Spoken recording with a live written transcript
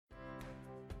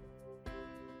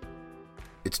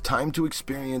It's time to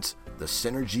experience the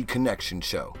Synergy Connection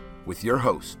Show with your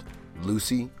host,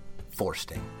 Lucy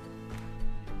Forsting.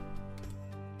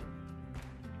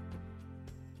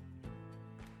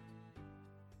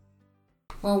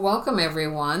 Well, welcome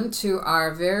everyone to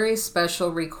our very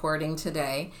special recording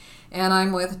today. And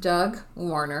I'm with Doug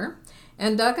Warner.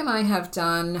 And Doug and I have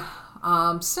done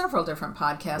several different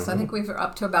podcasts. I think we've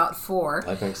up to about 4.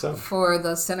 I think so. For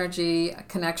the Synergy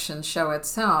Connection show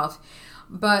itself.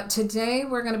 But today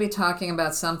we're going to be talking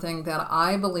about something that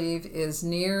I believe is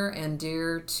near and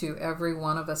dear to every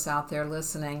one of us out there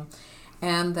listening,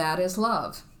 and that is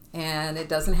love. And it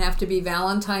doesn't have to be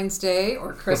Valentine's Day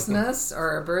or Christmas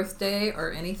or a birthday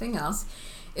or anything else.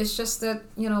 It's just that,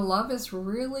 love is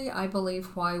really, I believe,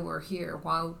 why we're here,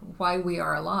 why we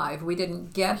are alive. We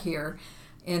didn't get here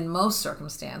in most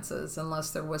circumstances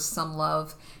unless there was some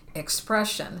love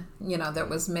expression, that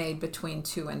was made between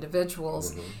two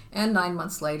individuals. And 9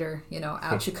 months later,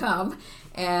 out you come.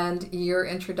 And your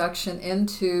introduction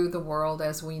into the world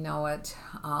as we know it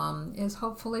is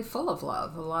hopefully full of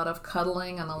love, a lot of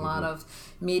cuddling and a lot of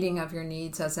meeting of your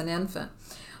needs as an infant.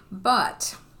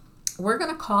 But we're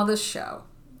going to call this show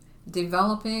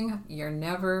Developing Your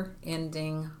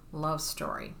Never-Ending Love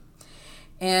Story.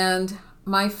 And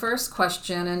my first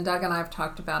question, and Doug and I have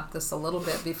talked about this a little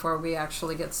bit before we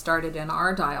actually get started in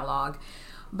our dialogue,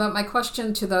 but my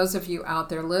question to those of you out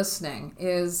there listening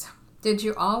is, did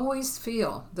you always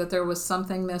feel that there was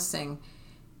something missing,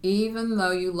 even though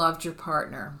you loved your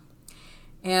partner?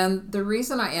 And the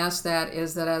reason I ask that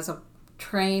is that as a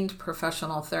trained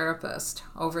professional therapist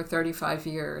over 35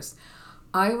 years,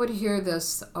 I would hear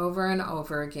this over and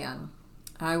over again.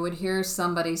 I would hear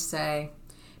somebody say,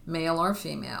 male or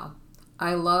female,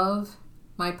 I love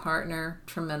my partner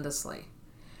tremendously,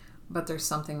 but there's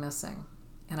something missing,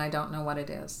 and I don't know what it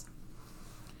is.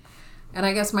 And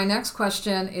I guess my next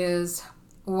question is,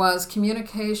 was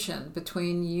communication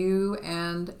between you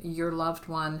and your loved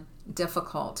one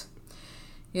difficult?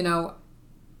 In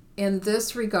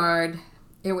this regard,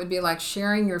 it would be like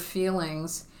sharing your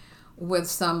feelings with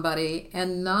somebody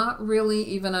and not really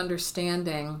even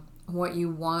understanding what you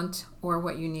want or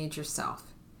what you need yourself.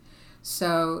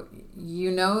 So you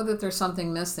know that there's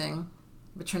something missing,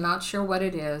 but you're not sure what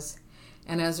it is.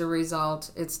 And as a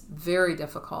result, it's very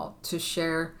difficult to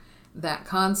share that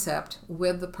concept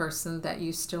with the person that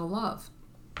you still love.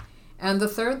 And the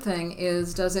third thing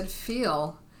is, does it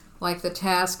feel like the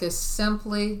task is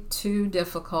simply too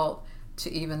difficult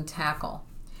to even tackle?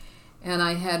 And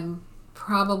I had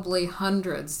probably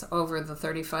hundreds over the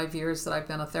 35 years that I've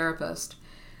been a therapist,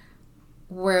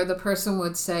 where the person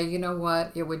would say, you know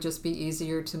what, it would just be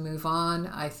easier to move on.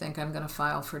 I think I'm going to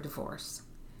file for divorce.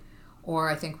 Or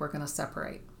I think we're going to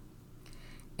separate.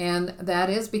 And that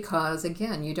is because,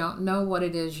 again, you don't know what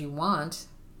it is you want.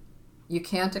 You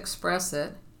can't express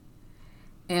it.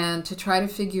 And to try to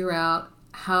figure out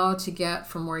how to get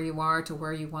from where you are to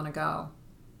where you want to go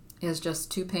is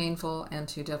just too painful and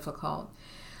too difficult.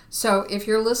 So if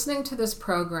you're listening to this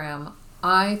program,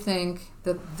 I think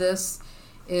that this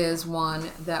is one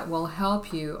that will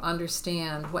help you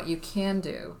understand what you can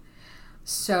do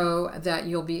so that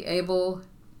you'll be able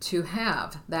to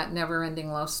have that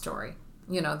never-ending love story,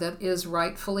 that is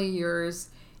rightfully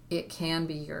yours. It can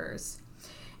be yours.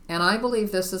 And I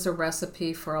believe this is a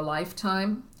recipe for a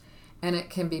lifetime, and it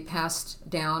can be passed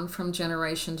down from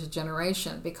generation to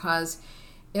generation, because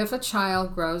if a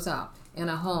child grows up in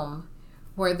a home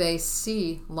where they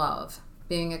see love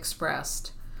being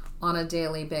expressed on a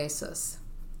daily basis,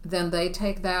 then they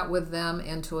take that with them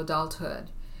into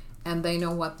adulthood, and they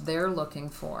know what they're looking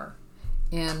for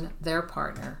in their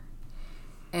partner.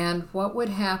 And what would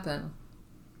happen,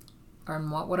 or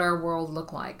what would our world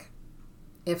look like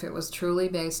if it was truly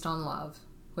based on love,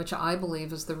 which I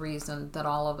believe is the reason that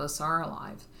all of us are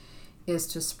alive, is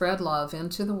to spread love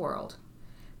into the world.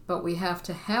 But we have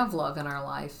to have love in our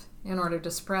life in order to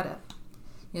spread it.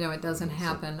 It doesn't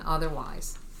happen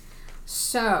otherwise.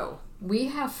 So we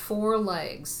have 4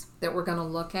 legs that we're going to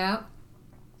look at.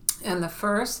 And the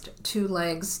first 2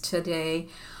 legs today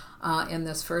in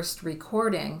this first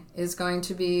recording is going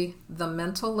to be the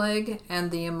mental leg and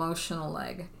the emotional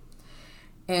leg.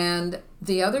 And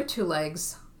the other 2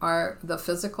 legs are the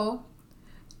physical,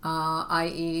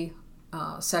 i.e.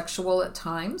 Sexual at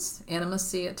times,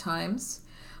 intimacy at times,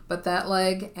 but that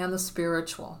leg, and the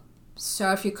spiritual.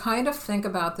 So if you kind of think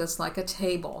about this like a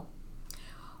table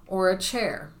or a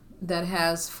chair that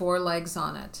has 4 legs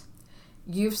on it,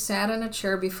 you've sat in a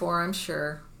chair before, I'm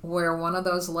sure, where one of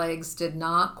those legs did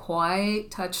not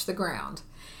quite touch the ground,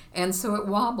 and so it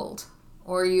wobbled.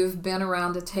 Or you've been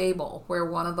around a table where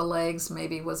one of the legs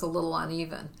maybe was a little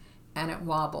uneven and it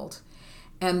wobbled.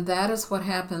 And that is what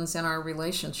happens in our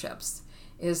relationships,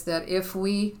 is that if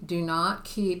we do not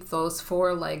keep those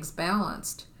four legs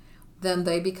balanced, then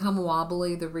they become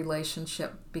wobbly, the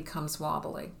relationship becomes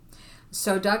wobbly.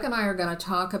 So Doug and I are going to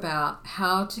talk about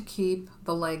how to keep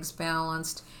the legs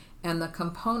balanced and the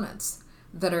components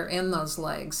that are in those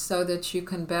legs so that you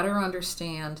can better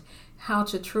understand how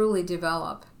to truly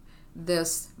develop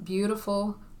this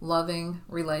beautiful, loving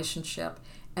relationship,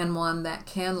 and one that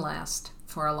can last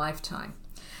for a lifetime.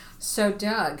 So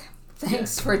Doug,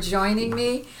 thanks for joining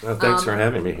me. Well, thanks for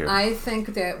having me here. I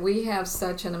think that we have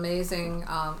such an amazing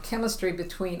chemistry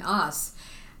between us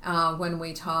when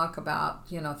we talk about,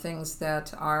 things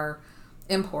that are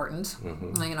important,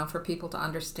 for people to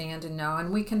understand and know.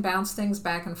 And we can bounce things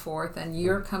back and forth. And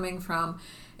you're coming from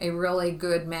a really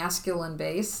good masculine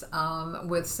base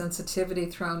with sensitivity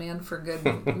thrown in for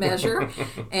good measure.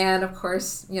 And of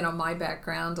course, my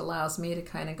background allows me to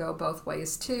kind of go both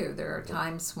ways too. There are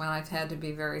times when I've had to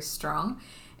be very strong,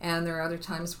 and there are other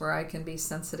times where I can be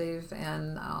sensitive,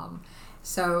 and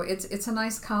so it's a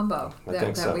nice combo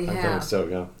that we have. I think so,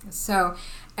 yeah. So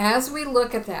as we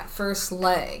look at that first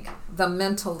leg, the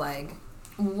mental leg,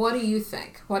 what do you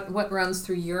think? What runs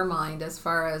through your mind as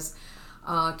far as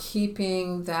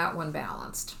keeping that one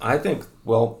balanced? I think,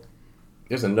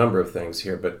 there's a number of things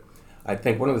here, but I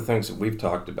think one of the things that we've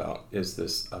talked about is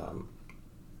this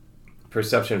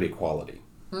perception of equality.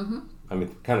 Mm-hmm. I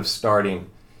mean, kind of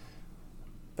starting,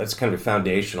 that's kind of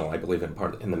foundational, I believe,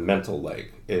 in the mental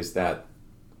leg, is that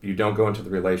you don't go into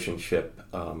the relationship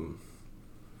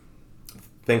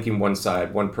thinking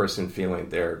one person feeling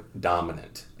they're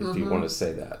dominant, if you want to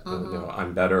say that. Mm-hmm.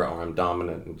 I'm better or I'm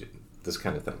dominant, and this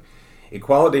kind of thing.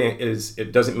 Equality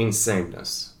it doesn't mean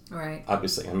sameness. Right.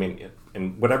 Obviously, I mean,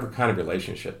 in whatever kind of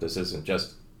relationship, this isn't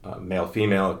just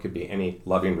male-female, it could be any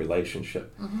loving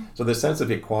relationship. Mm-hmm. So the sense of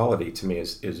equality to me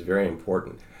is very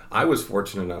important. I was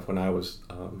fortunate enough when I was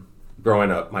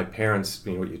growing up, my parents,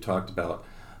 what you talked about,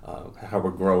 how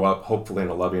we grow up, hopefully in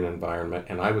a loving environment,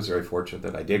 and I was very fortunate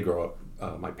that I did grow up.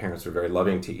 My parents were very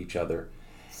loving to each other.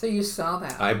 So you saw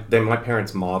that. My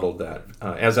parents modeled that.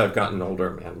 As I've gotten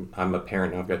older, and I'm a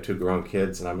parent now, I've got two grown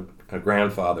kids, and I'm a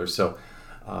grandfather, so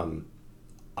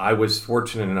I was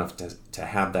fortunate enough to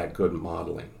have that good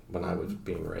modeling when I was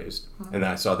being raised. Mm-hmm. And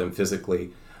I saw them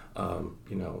physically,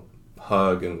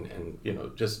 hug and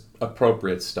just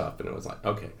appropriate stuff, and it was like,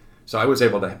 okay. So I was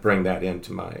able to bring that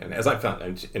into as I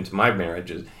found into my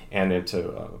marriages and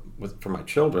into for my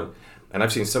children. And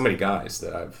I've seen so many guys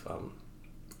that I've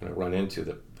run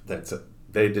into that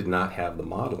they did not have the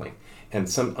modeling. And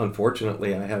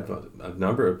unfortunately, I have a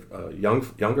number of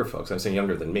younger folks. I say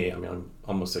younger than me. I mean, I'm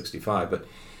almost 65, but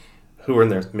who are in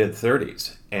their mid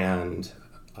 30s and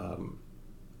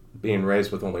being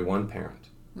raised with only one parent.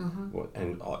 Mm-hmm.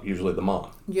 And usually the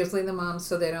mom.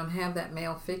 So they don't have that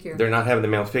male figure. They're not having the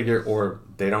male figure, or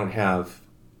they don't have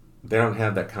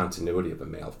that continuity of a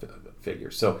male figure.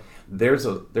 So there's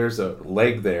a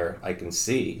leg there I can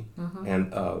see, mm-hmm.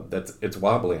 and it's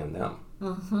wobbly on them,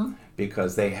 mm-hmm.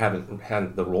 because they haven't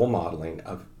had the role modeling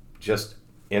of just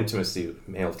intimacy,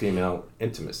 male-female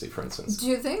intimacy, for instance.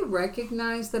 Do they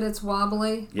recognize that it's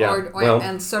wobbly? Yeah.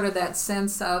 And sort of that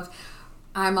sense of,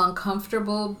 I'm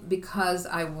uncomfortable because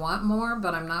I want more,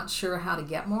 but I'm not sure how to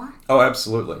get more? Oh,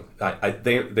 absolutely.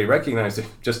 They recognize it,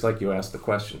 just like you asked the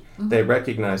question. Mm-hmm. They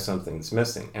recognize something's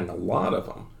missing, and a lot of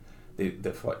them,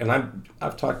 and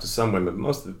I've talked to some women,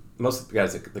 most of the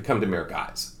guys that come to me are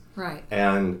guys. Right.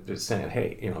 And they're saying,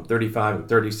 hey, I'm 35, I'm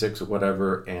 36 or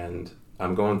whatever, and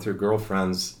I'm going through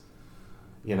girlfriends,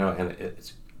 and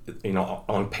it's,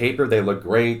 on paper they look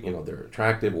great, they're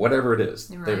attractive, whatever it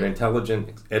is. Right. They're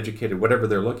intelligent, educated, whatever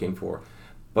they're looking for.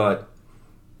 But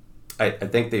I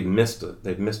think they've missed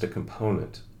a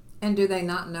component. And do they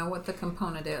not know what the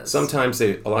component is? A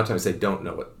lot of times they don't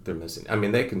know what they're missing. I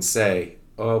mean, they can say,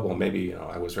 oh, well, maybe,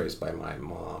 I was raised by my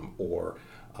mom, or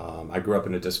I grew up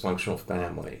in a dysfunctional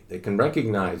family. They can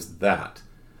recognize that.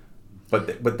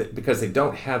 But because they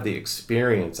don't have the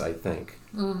experience, I think,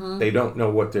 mm-hmm. they don't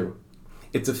know what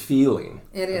it's a feeling.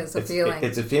 It is a feeling.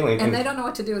 It's a feeling. And they don't know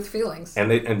what to do with feelings.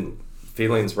 And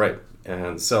feelings, right.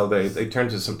 And so they turn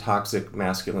to some toxic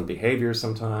masculine behavior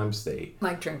sometimes.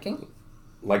 Like drinking.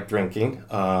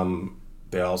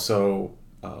 They also...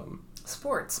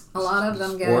 sports. A lot of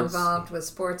them get involved with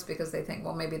sports because they think,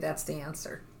 well, maybe that's the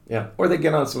answer. Yeah. Or they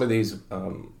get on some of these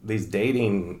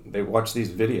dating... They watch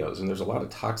these videos, and there's a lot of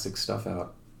toxic stuff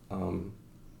out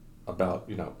about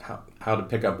how to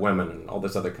pick up women and all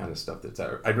this other kind of stuff that's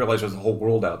out. I realize there's a whole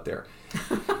world out there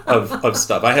of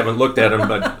stuff. I haven't looked at them,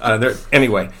 but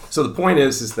anyway. So the point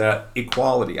is that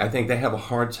equality. I think they have a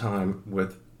hard time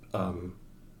with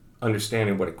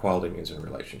understanding what equality means in a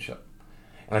relationship.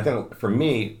 And I think for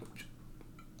me,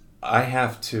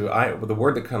 the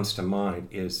word that comes to mind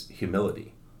is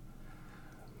humility.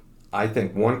 I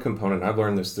think one component, I've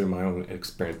learned this through my own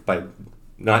experience, by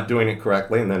not doing it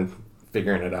correctly and then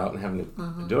figuring it out and having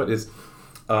to do it, is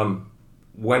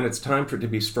when it's time for it to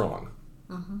be strong.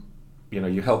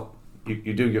 You help,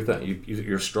 you do your thing.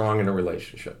 You're strong in a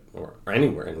relationship or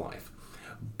anywhere in life.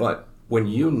 But when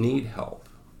you need help,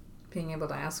 being able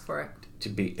to ask for it, to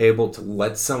be able to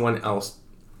let someone else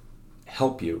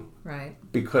help you, right?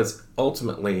 Because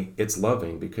ultimately it's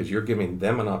loving, because you're giving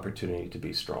them an opportunity to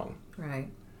be strong, right?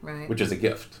 Which is a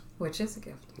gift.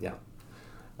 Yeah.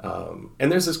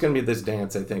 And there's going to be this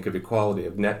dance, I think, of equality,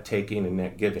 of net taking and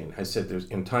net giving. I said there's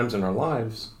in times in our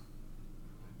lives,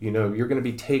 you're going to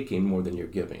be taking more than you're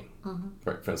giving.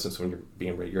 Right? For instance, when you're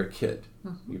being raised, you're a kid.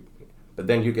 But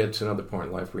then you get to another point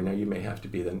in life where now you may have to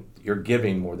be, then you're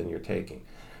giving more than you're taking.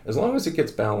 As long as it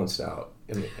gets balanced out.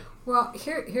 Well,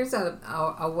 here's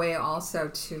a way also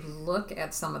to look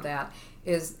at some of that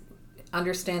is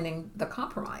understanding the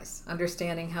compromise,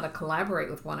 understanding how to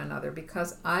collaborate with one another,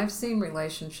 because I've seen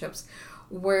relationships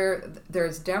where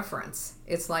there's deference.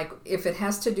 It's like if it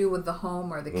has to do with the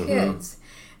home or the kids,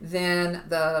 then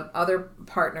the other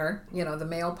partner, the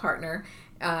male partner,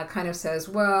 kind of says,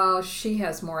 well, she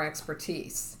has more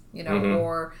expertise,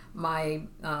 or my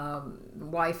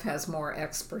wife has more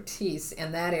expertise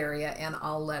in that area and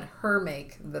I'll let her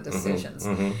make the decisions.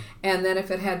 And then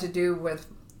if it had to do with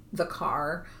the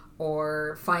car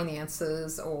or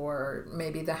finances or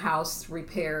maybe the house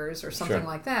repairs or something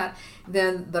like that,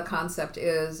 then the concept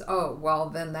is, oh, well,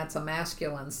 then that's a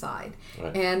masculine side.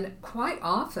 Right. And quite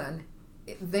often,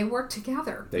 they work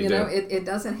together. They do. It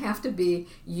doesn't have to be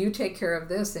you take care of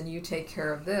this and you take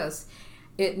care of this.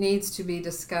 It needs to be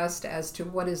discussed as to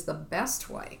what is the best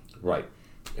way. Right.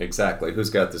 Exactly. Who's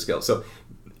got the skill? So,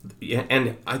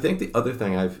 and I think the other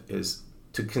thing is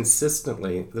to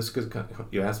consistently,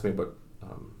 you asked me what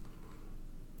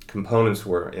components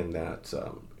were in that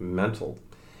mental,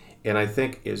 and I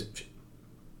think is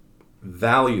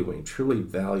truly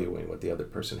valuing what the other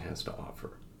person has to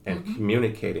offer and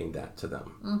communicating that to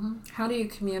them. How do you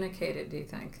communicate it, do you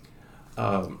think?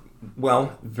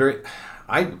 Well,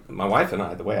 my wife and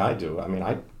I, the way I do,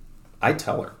 I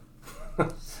tell her.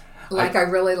 I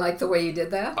really like the way you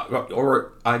did that?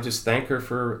 Or I just thank her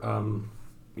for,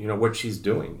 what she's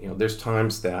doing. There's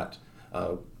times that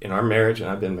in our marriage, and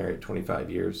I've been married 25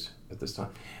 years at this time,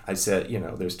 I said,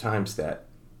 there's times that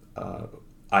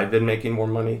I've been making more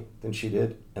money than she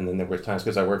did, and then there were times,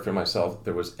 because I worked for myself,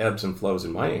 there was ebbs and flows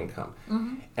in my income,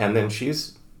 and then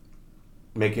she's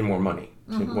making more money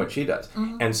than what she does,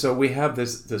 and so we have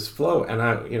this flow, and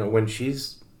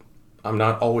I'm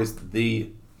not always the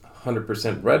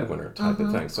 100% breadwinner type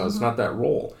of thing, so it's not that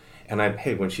role. And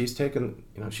when she's taken,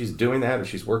 she's doing that, or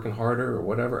she's working harder, or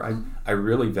whatever, I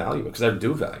really value it, because I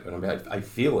do value it. I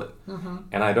feel it,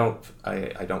 and I don't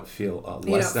feel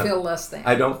less than. You don't feel less than.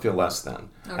 I don't feel less than.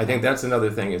 Okay. I think that's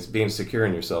another thing, is being secure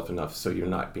in yourself enough so you're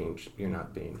not being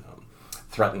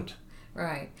threatened.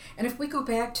 Right. And if we go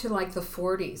back to like the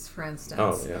 40s, for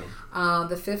instance, the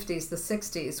 50s, the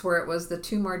 60s, where it was the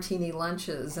 2 martini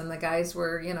lunches and the guys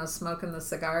were, smoking the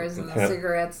cigars and the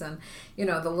cigarettes, and,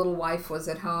 the little wife was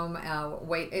at home,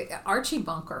 Archie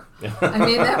Bunker.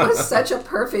 That was such a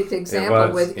perfect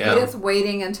example with Edith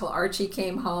waiting until Archie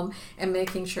came home and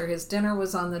making sure his dinner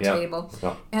was on the table.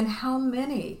 Yeah. And how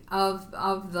many of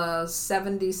the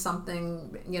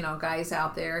 70-something, guys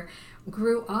out there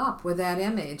grew up with that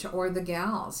image, or the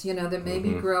gals, that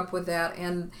maybe grew up with that.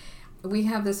 And we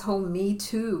have this whole Me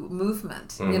Too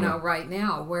movement, right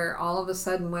now, where all of a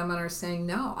sudden women are saying,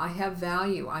 no, I have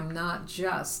value. I'm not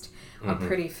just a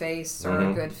pretty face or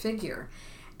a good figure.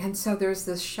 And so there's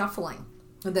this shuffling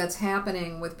that's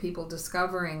happening with people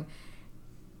discovering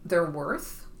their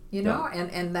worth,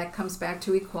 and that comes back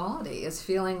to equality, is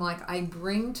feeling like I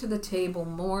bring to the table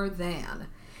more than.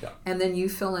 Yeah. And then you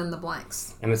fill in the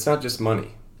blanks. And it's not just money.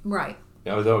 Right.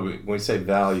 Although when we say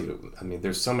value,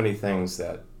 there's so many things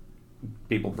that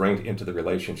people bring into the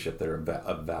relationship that are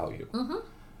of value,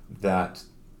 that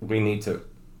we need to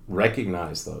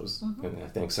recognize those. And I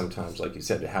think sometimes, like you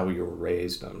said, how you were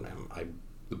raised. I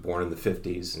was born in the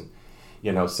 50s, and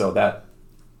so that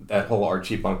whole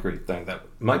Archie Bunker thing, that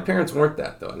my parents weren't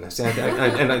that, though. And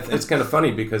it's kind of funny,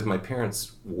 because my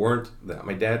parents weren't that.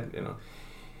 My dad,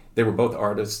 they were both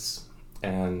artists,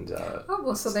 and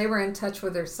so they were in touch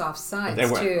with their soft sides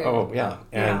too. Oh yeah,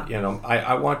 and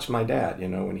I watched my dad,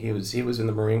 when he was in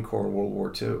the Marine Corps in World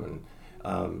War II,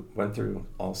 and went through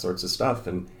all sorts of stuff,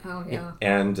 and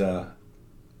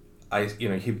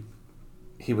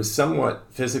he was somewhat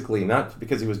physically, not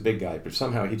because he was a big guy, but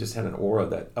somehow he just had an aura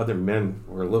that other men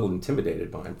were a little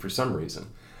intimidated by him for some reason.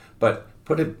 But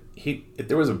if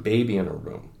there was a baby in a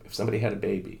room, if somebody had a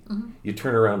baby, you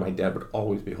turn around, my dad would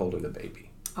always be holding the baby.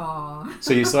 Aww.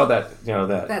 So you saw that,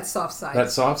 that soft side.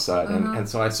 That soft side, and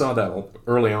so I saw that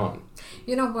early on.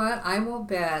 You know what? I will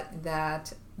bet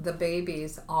that the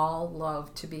babies all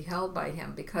love to be held by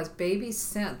him because babies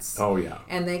sense. Oh, yeah.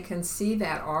 And they can see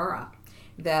that aura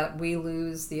that we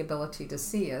lose the ability to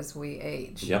see as we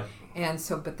age. Yep. And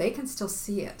so, but they can still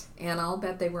see it. And I'll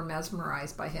bet they were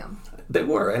mesmerized by him. They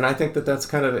were. And I think that's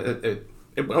kind of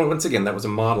once again, that was a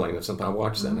modeling of something. I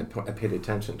watched that and I paid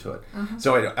attention to it.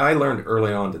 So I learned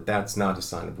early on that that's not a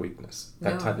sign of weakness.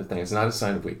 That type of thing is not a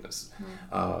sign of weakness.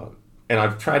 And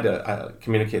I've tried to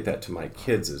communicate that to my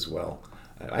kids as well.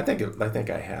 I think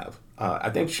I have. I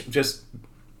think just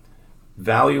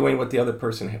valuing what the other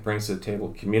person brings to the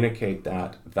table, communicate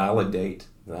that, validate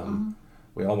them.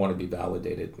 We all want to be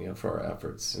validated, for our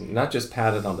efforts, and not just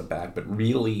patted on the back, but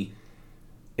really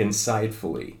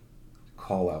insightfully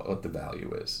call out what the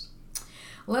value is.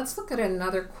 Let's look at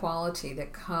another quality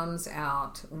that comes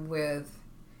out with,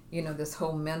 this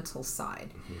whole mental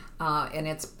side, and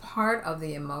it's part of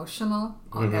the emotional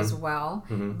as well,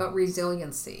 but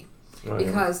resiliency.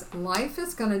 Because life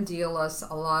is going to deal us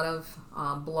a lot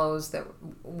of blows that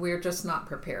we're just not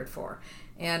prepared for.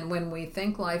 And when we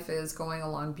think life is going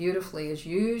along beautifully is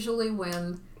usually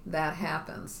when that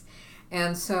happens.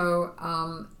 And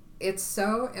so it's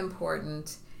so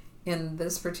important in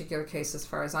this particular case, as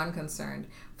far as I'm concerned,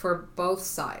 for both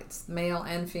sides, male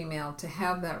and female, to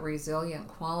have that resilient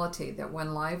quality that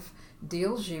when life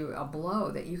deals you a blow,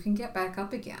 that you can get back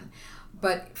up again.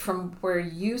 But from where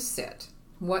you sit,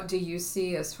 what do you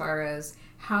see as far as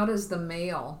how does the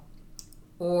male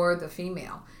or the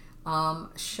female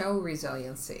show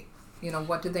resiliency?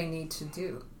 What do they need to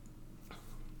do?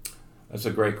 That's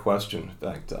a great question. In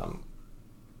fact,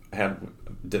 I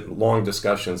did long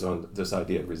discussions on this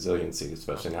idea of resiliency,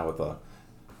 especially now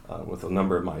with a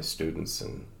number of my students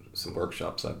and some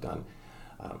workshops I've done.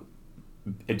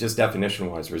 It just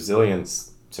definition-wise,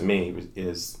 resilience to me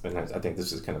is, and I think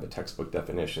this is kind of a textbook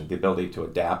definition, the ability to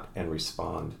adapt and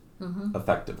respond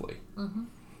effectively.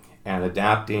 And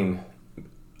adapting,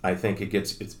 I think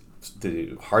it's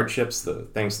the hardships, the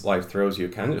things that life throws you,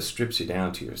 kind of strips you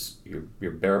down to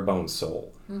your bare bones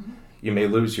soul. You may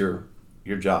lose your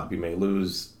job, you may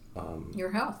lose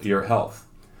your health.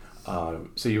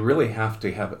 So you really have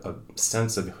to have a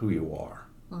sense of who you are.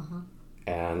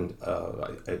 And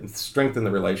strengthen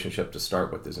the relationship to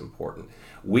start with is important.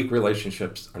 Weak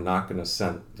relationships are not going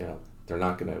to they're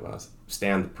not going to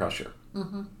stand the pressure.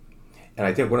 And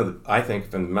I think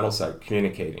from the mental side,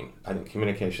 communicating. I think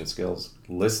communication skills,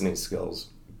 listening skills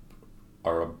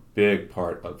are a big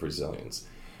part of resilience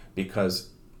because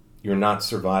you're not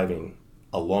surviving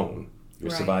alone. You're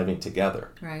surviving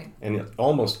together. Right. And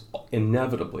almost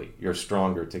inevitably, you're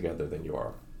stronger together than you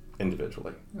are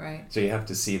individually. Right. So you have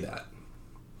to see that.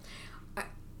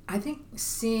 I think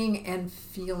seeing and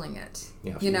feeling it.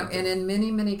 Yeah, and in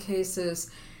many, many cases,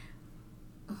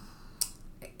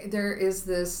 there is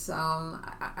this,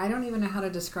 I don't even know how to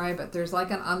describe it. There's like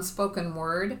an unspoken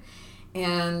word.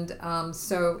 And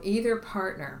so either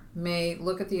partner may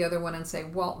look at the other one and say,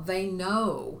 well, they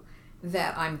know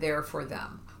that I'm there for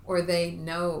them. Or they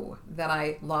know that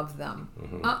I love them.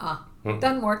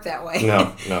 Doesn't work that way.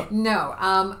 No.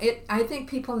 I think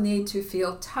people need to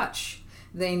feel touch.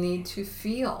 They need to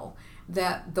feel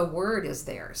that the word is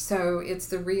there. So it's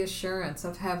the reassurance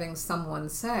of having someone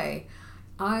say,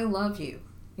 I love you.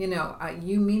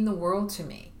 You mean the world to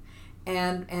me.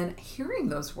 And hearing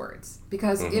those words.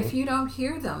 Because if you don't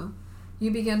hear them,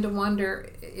 you begin to wonder,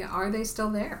 are they still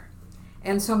there?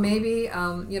 And so maybe,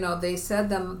 they said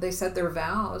their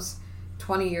vows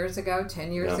 20 years ago,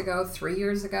 10 years ago, 3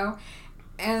 years ago.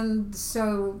 And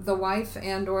so the wife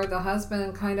and or the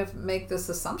husband kind of make this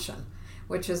assumption,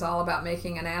 which is all about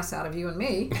making an ass out of you and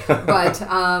me. But,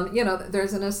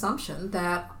 there's an assumption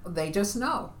that they just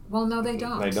know. Well, no, they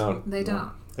don't. They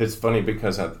don't. It's funny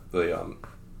because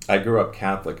I grew up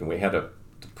Catholic, and we had the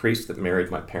priest that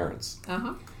married my parents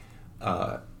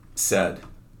said,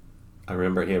 I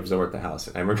remember he was over at the house,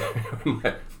 and I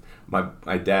remember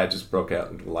my dad just broke out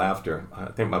into laughter. I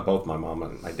think both my mom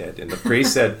and my dad did. And the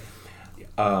priest said,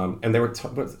 and they were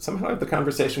somehow the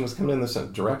conversation was coming in this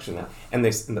direction now. And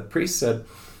the priest said,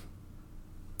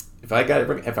 if I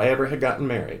ever had gotten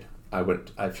married,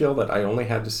 I feel that I only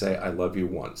had to say I love you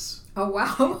once. Oh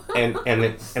wow!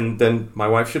 and then my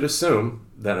wife should assume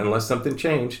that unless something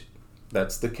changed,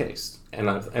 that's the case. And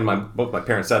both my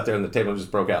parents sat there and the table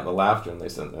just broke out in the laughter, and they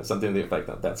said something to the effect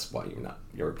that that's why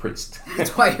you're a priest.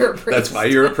 That's why you're a priest. That's why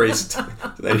you're a priest.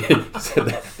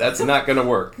 That's not going to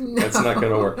work. No. That's not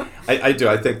going to work. I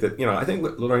think that, I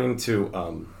think learning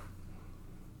to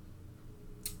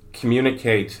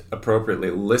communicate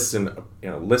appropriately,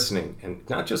 listening, and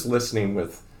not just listening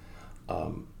with,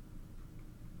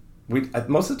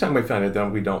 most of the time we find it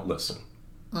that we don't listen.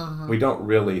 Uh-huh. We don't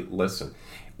really listen.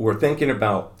 We're thinking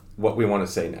about what we want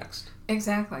to say next.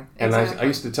 Exactly. And I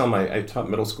used to tell I taught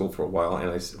middle school for a while, and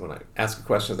when I ask a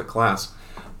question to the class,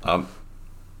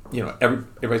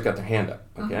 everybody's got their hand up.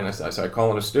 Okay, uh-huh. And so I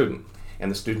call on a student,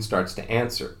 and the student starts to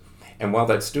answer. And while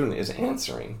that student is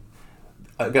answering,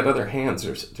 I've got other hands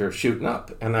they're shooting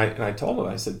up. And I told them,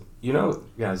 I said,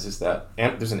 guys,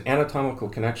 there's an anatomical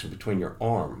connection between your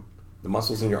arm, the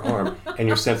muscles in your arm, and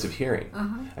your sense of hearing.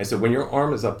 Uh-huh. I said, when your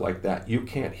arm is up like that, you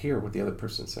can't hear what the other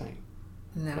person's saying.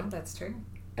 No, that's true.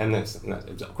 And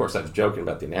of course, I was joking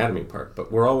about the anatomy part,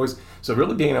 but so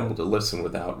really being able to listen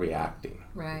without reacting.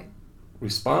 Right.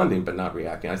 Responding, but not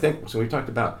reacting. I think, so we talked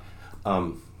about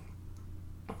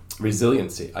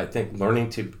resiliency. I think learning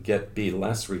to be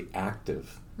less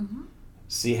reactive, mm-hmm.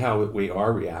 see how we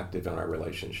are reactive in our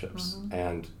relationships, mm-hmm.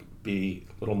 and be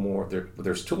a little more,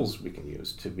 there's tools we can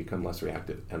use to become less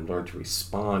reactive and learn to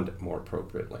respond more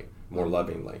appropriately, more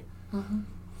lovingly. Mm-hmm.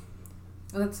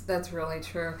 That's really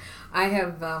true. I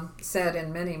have said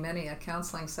in many a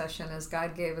counseling session is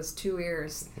God gave us 2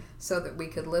 ears so that we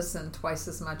could listen twice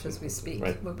as much as we speak,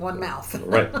 right. With one mouth.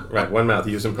 right, one mouth,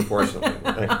 use them proportionally.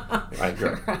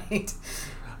 Right.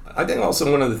 I think also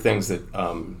one of the things that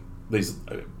these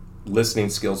listening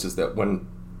skills is that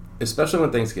especially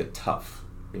when things get tough,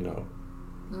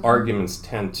 mm-hmm. arguments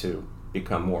tend to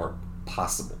become more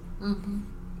possible. Mm-hmm.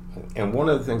 And one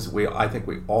of the things I think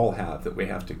we all have that we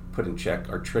have to put in check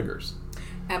are triggers.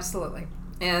 Absolutely.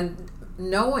 And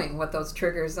knowing what those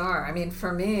triggers are. I mean,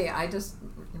 for me, I just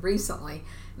recently,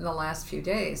 in the last few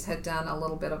days, had done a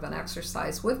little bit of an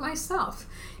exercise with myself.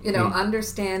 Mm-hmm.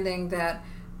 Understanding that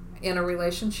in a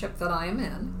relationship that I am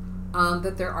in,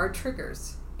 that there are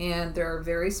triggers. And there are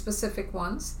very specific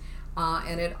ones.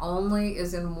 And it only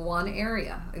is in one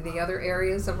area. The other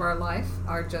areas of our life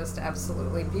are just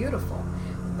absolutely beautiful.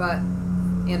 But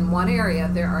in one area,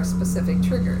 there are specific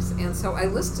triggers. And so I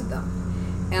listed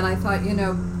them. And I thought,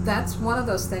 that's one of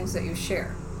those things that you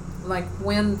share. Like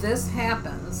when this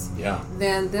happens,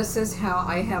 then this is how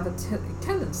I have a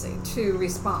tendency to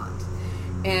respond.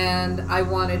 And I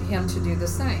wanted him to do the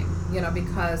same,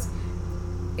 because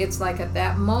it's like at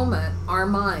that moment, our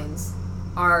minds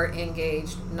are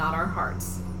engaged, not our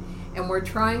hearts. And we're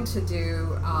trying to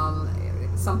do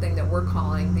something that we're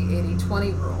calling the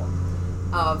 80-20 rule,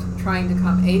 of trying to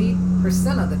come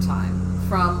 80% of the time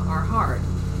from our heart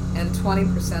and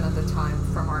 20% of the time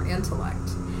from our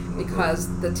intellect.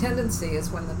 Because the tendency is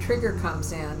when the trigger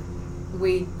comes in,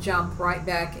 we jump right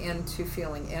back into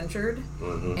feeling injured,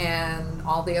 mm-hmm. and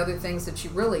all the other things that you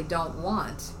really don't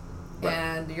want. Right.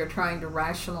 And you're trying to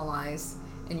rationalize,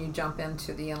 and you jump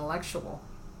into the intellectual.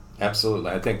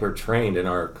 Absolutely. I think we're trained in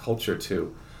our culture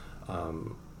to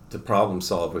problem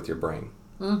solve with your brain.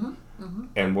 Mm-hmm. Mm-hmm.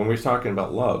 And when we're talking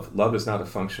about love is not a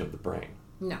function of the brain.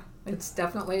 No, it's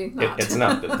definitely not. It's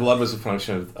not. Love is a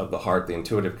function of the heart, the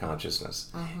intuitive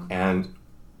consciousness. Mm-hmm. And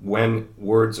when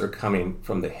words are coming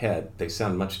from the head, they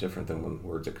sound much different than when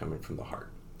words are coming from the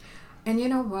heart. And you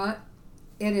know what?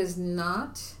 It is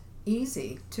not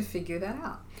easy to figure that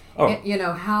out.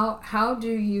 Oh. How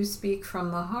do you speak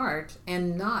from the heart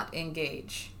and not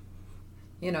engage,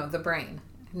 the brain?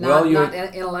 Not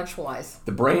intellectualize.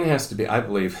 The brain has to be, I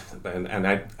believe, and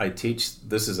I teach,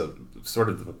 this is a sort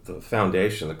of the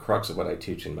foundation, the crux of what I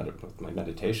teach with my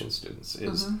meditation students,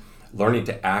 is mm-hmm. learning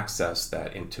to access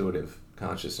that intuitive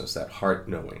consciousness, that heart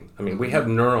knowing. I mean, mm-hmm. we have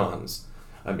neurons,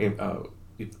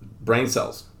 brain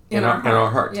cells in our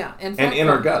heart. Yeah. And in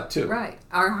our gut, too. Right.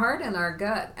 Our heart and our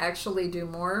gut actually do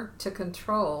more to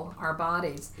control our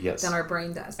bodies than our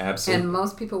brain does. Absolutely. And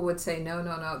most people would say, no,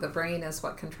 the brain is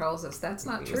what controls us. That's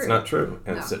not true. It's not true.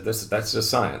 And that's just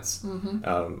science.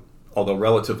 Mm-hmm. Although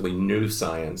relatively new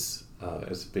science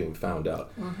is being found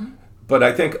out. Mm-hmm. But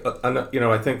I think,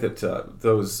 I think that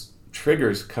those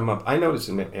triggers come up. I noticed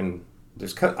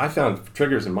I found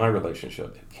triggers in my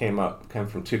relationship came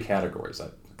from 2 categories.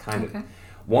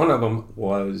 One of them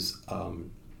was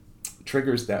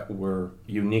triggers that were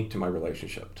unique to my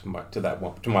relationship, to my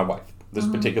wife, this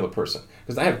mm-hmm. particular person.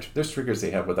 Because there's triggers they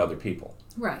have with other people.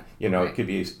 Right. Right. It could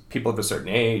be people of a certain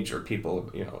age, or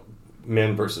people,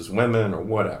 men versus women, or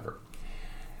whatever.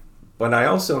 But I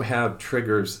also have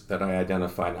triggers that I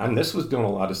identified, and this was doing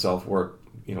a lot of self-work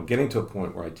getting to a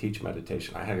point where I teach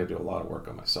meditation, I had to do a lot of work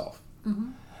on myself.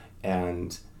 Mm-hmm.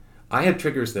 And I had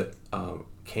triggers that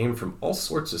came from all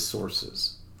sorts of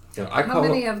sources. How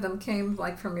many of them came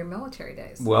from your military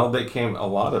days? Well, a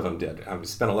lot of them did. I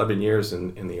spent 11 years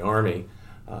in the Army.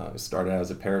 Started out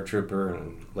as a paratrooper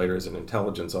and later as an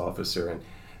intelligence officer. And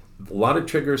a lot of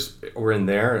triggers were in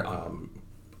there.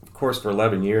 Of course, for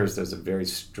 11 years, there's a very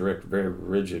strict, very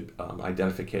rigid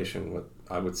identification with,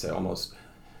 I would say, almost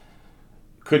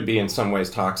could be in some ways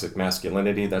toxic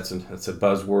masculinity. That's a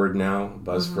buzzword now,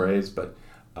 buzz mm-hmm. phrase, but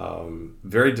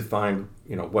very defined.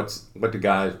 What are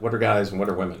guys and what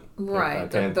are women? Right,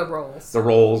 the roles. The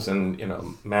roles,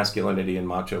 and masculinity and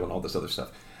macho and all this other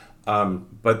stuff.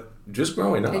 But just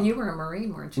growing up. And you were a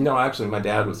Marine, weren't you? No, actually, my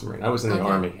dad was a Marine. I was in the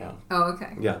Army. Yeah. Oh,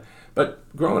 okay. Yeah, but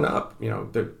growing up,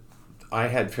 I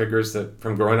had triggers that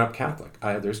from growing up Catholic.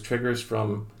 There's triggers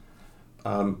from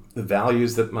the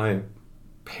values that my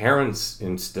parents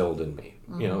instilled in me,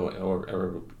 mm-hmm.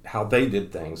 or how they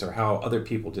did things, or how other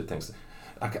people did things.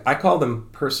 I call them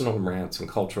personal rants and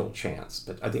cultural chants,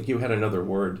 but I think you had another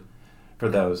word for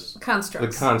those.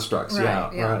 Constructs. The constructs,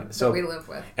 right, yeah. Right. So we live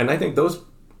with. And I think those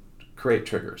create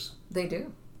triggers. They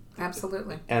do,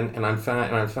 absolutely. And I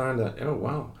found that, oh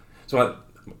wow. So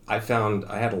I found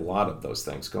I had a lot of those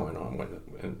things going on when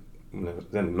I was in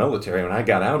the military. When I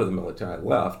got out of the military, I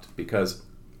left because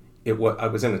I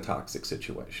was in a toxic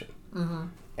situation. Mm-hmm.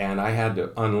 And I had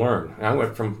to unlearn. And I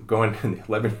went from going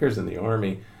 11 years in the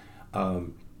Army,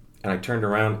 and I turned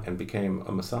around and became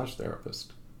a massage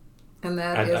therapist. And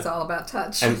that is all about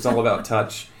touch. And it's all about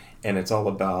touch, and it's all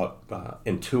about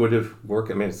intuitive work.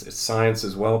 I mean, it's science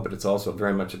as well, but it's also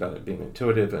very much about it being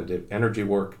intuitive and energy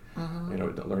work,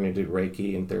 mm-hmm. Learning to do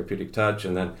Reiki and therapeutic touch,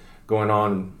 and then going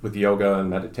on with yoga and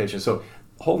meditation. So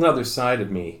a whole other side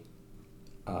of me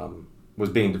was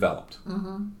being developed,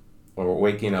 mm-hmm. or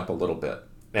waking up a little bit.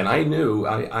 And I knew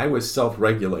I was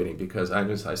self-regulating because I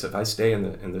said, if I stay in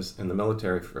the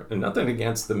military, and nothing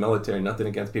against the military, nothing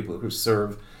against people who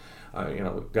serve,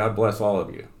 God bless all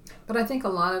of you. But I think a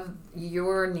lot of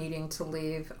your needing to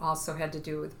leave also had to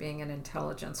do with being in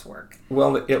intelligence work.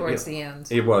 Well, towards the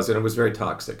end, it was, and it was very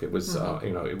toxic. It was,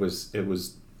 mm-hmm. It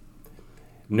was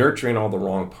nurturing all the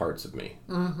wrong parts of me.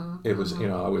 Mm-hmm. It was,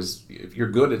 mm-hmm. If you're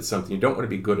good at something, you don't want to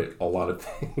be good at a lot of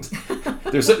things.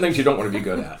 There's certain things you don't want to be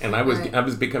good at, and I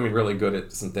was becoming really good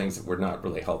at some things that were not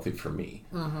really healthy for me.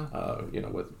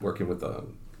 Mm-hmm. With working with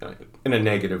in a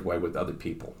negative way with other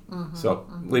people. Mm-hmm. So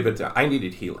mm-hmm. leave it there. I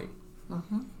needed healing,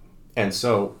 mm-hmm. and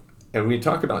when we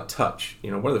talk about touch,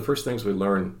 one of the first things we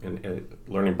learn in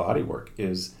learning body work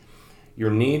is your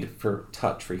need for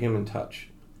touch, for human touch,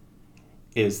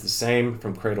 is the same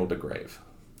from cradle to grave.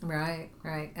 Right.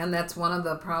 And that's one of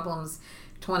the problems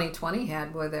 2020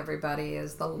 had with everybody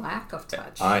is the lack of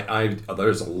touch.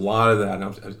 There's a lot of that.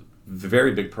 A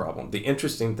very big problem. The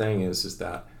interesting thing is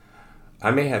that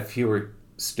I may have fewer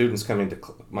students coming to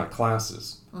my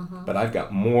classes, mm-hmm. but I've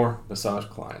got more massage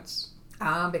clients.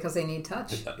 Because they need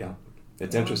touch. Yeah.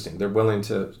 It's interesting. They're willing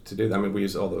to do that. I mean, we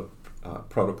use all the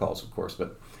protocols, of course,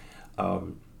 but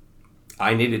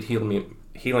I needed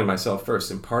healing myself first,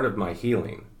 and part of my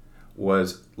healing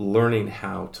was learning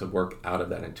how to work out of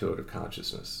that intuitive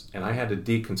consciousness. And I had to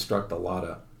deconstruct a lot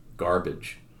of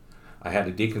garbage. I had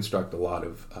to deconstruct a lot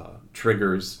of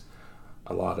triggers,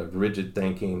 a lot of rigid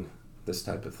thinking, this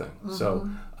type of thing. Mm-hmm. So,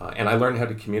 and I learned how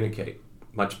to communicate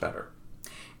much better.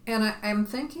 And I'm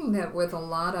thinking that with a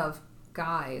lot of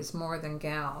guys more than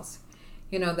gals,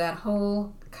 that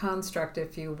whole construct,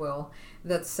 if you will,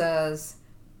 that says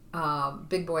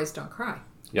big boys don't cry.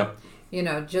 Yep.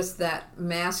 Just that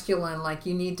masculine, like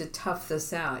you need to tough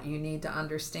this out. You need to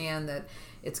understand that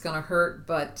it's going to hurt,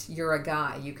 but you're a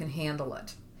guy. You can handle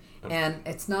it. Okay. And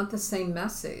it's not the same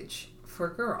message for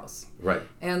girls. Right.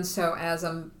 And so as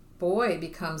a boy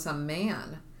becomes a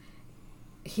man,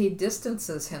 he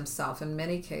distances himself in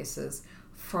many cases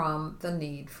from the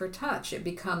need for touch. It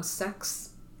becomes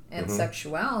sex and mm-hmm.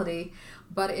 sexuality,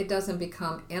 but it doesn't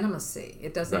become intimacy.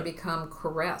 It doesn't become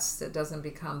caress. It doesn't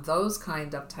become those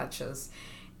kind of touches.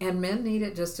 And men need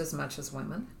it just as much as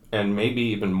women. And maybe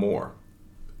even more.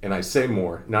 And I say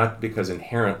more, not because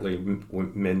inherently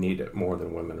men need it more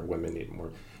than women or women need it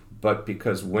more, but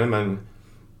because women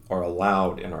are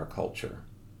allowed in our culture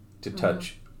to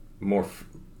touch mm-hmm.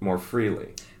 more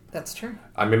freely. That's true.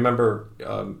 I remember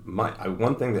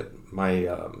one thing that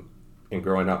in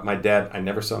growing up, I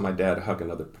never saw my dad hug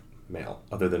another male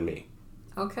other than me.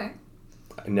 Okay.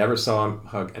 I never saw him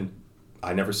hug, and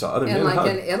I never saw other men hug. And like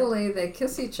in Italy, they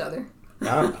kiss each other.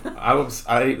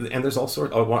 And there's all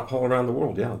sorts all around the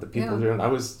world. Yeah, the people there. And I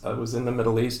was in the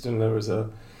Middle East, and there was a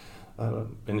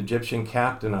an Egyptian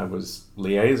captain I was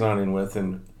liaisoning with,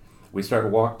 and we started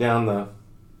to walk down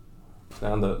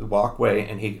the walkway,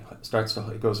 and he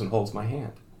goes and holds my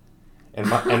hand, and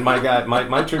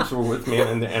my troops were with me,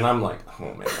 and I'm like,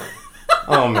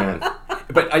 oh man,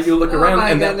 but you look around,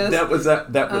 and that was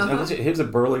and he was a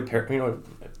burly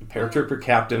paratrooper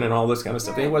captain and all this kind of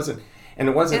stuff. Right.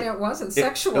 It wasn't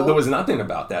sexual. There was nothing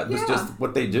about that. It was just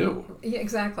what they do. Yeah,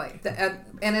 exactly.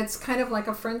 And it's kind of like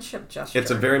a friendship gesture.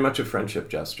 It's very much a friendship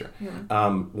gesture. Yeah.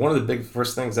 One of the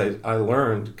first things I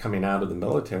learned coming out of the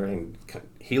military and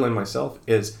healing myself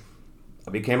is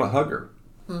I became a hugger.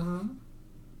 Mm-hmm.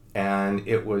 And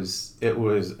it was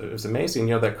amazing.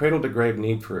 That cradle to grave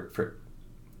need for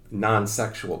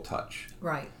non-sexual touch.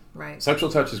 Right. Sexual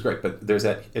touch is great, but that's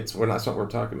not what we're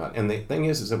talking about. And the thing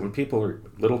is that when people are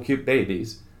little cute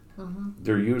babies, mm-hmm.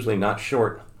 they're usually not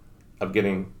short of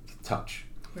getting touch.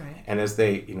 Right. And as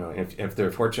they, if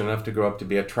they're fortunate enough to grow up to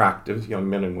be attractive young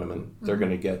men and women, mm-hmm. they're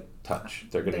going to get touch.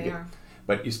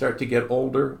 But you start to get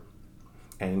older,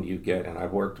 and I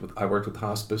worked with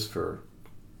hospice for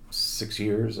 6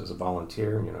 years as a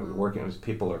volunteer. Mm-hmm. Working with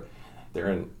people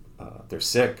they're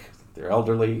sick. They're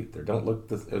elderly. They don't look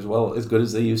as good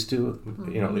as they used to,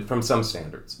 mm-hmm. From some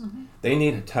standards. Mm-hmm. They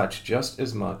need a touch just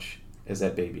as much as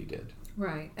that baby did.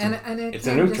 Right, and it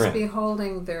can't just be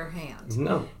holding their hand.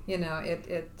 No.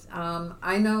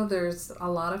 I know there's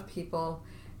a lot of people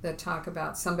that talk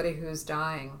about somebody who's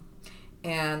dying,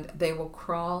 and they will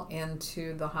crawl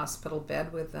into the hospital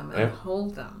bed with them and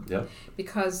hold them. Yeah.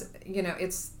 Because,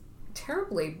 it's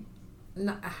terribly,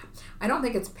 I don't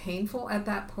think it's painful at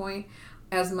that point,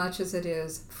 as much as it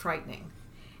is frightening.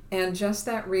 And just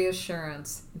that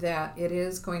reassurance that it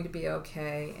is going to be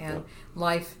okay, and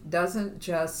life doesn't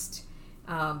just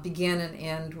begin and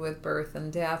end with birth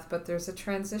and death, but there's a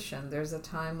transition. There's a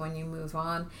time when you move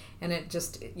on, and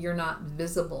you're not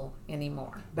visible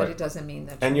anymore. But It doesn't mean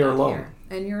that you're not alone. Here.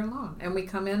 And you're alone. And we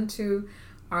come into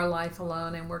our life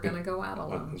alone, and we're going to go out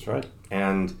alone. That's right.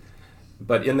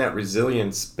 But in that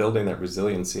resilience, building that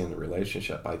resiliency in the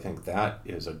relationship, I think that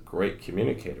is a great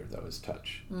communicator, though, is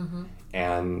touch. Mm-hmm.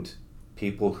 And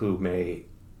people who may,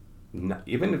 not,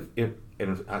 even if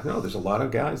I know there's a lot of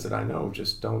guys that I know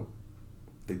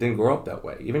they didn't grow up that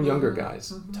way. Even younger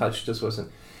guys, mm-hmm. touch just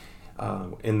wasn't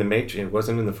in the matrix. It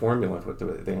wasn't in the formula of what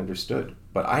they understood.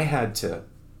 But I had to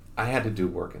do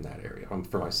work in that area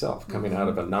for myself, coming out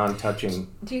of a non-touching.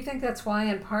 Do you think that's why,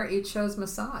 in part, you chose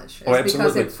massage? Absolutely.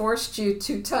 Because it forced you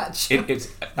to touch.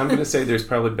 I'm going to say there's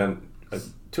probably been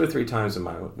 2 or 3 times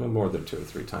more than 2 or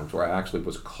 3 times, where I actually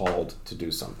was called to do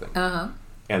something. Uh-huh.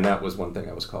 And that was one thing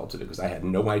I was called to do, because I had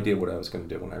no idea what I was going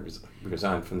to do when I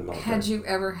resigned from the military. Had you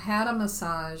ever had a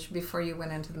massage before you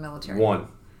went into the military? One.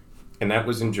 And that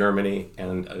was in Germany,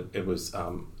 and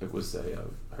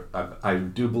I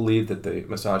do believe that the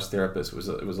massage therapist was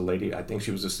a lady. I think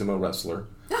she was a sumo wrestler,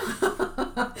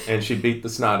 and she beat the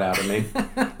snot out of me.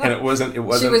 And it wasn't. She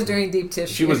was doing deep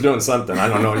tissue. She was doing something. I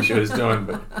don't know what she was doing,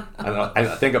 but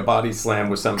I think a body slam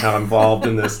was somehow involved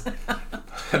in this.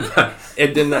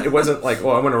 It didn't. It wasn't like, I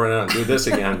want to run out and do this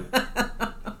again. But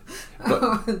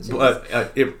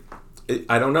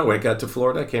I don't know. When it got to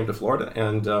Florida, I came to Florida,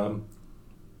 and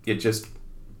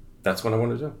that's what I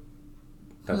want to do.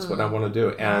 That's what I want to do.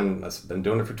 And I've been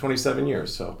doing it for 27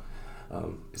 years. So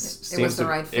it was the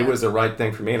right fit. It was the right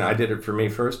thing for me. And I did it for me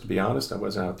first, to be honest. I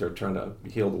wasn't out there trying to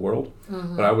heal the world.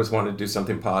 Mm-hmm. But I always wanted to do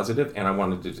something positive, and I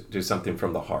wanted to do something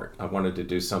from the heart. I wanted to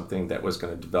do something that was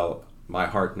going to develop my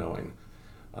heart knowing.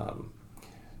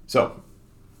 So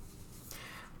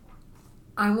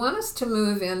I want us to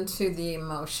move into the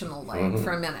emotional leg mm-hmm.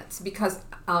 for a minute, because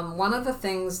one of the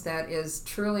things that is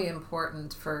truly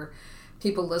important for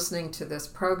people listening to this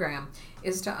program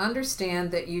is to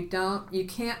understand that you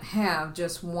can't have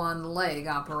just one leg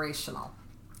operational.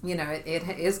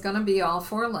 It is going to be all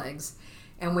 4 legs,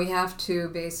 and we have to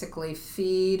basically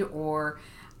feed or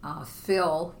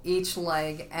fill each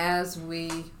leg as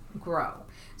we grow.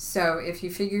 So if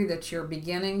you figure that you're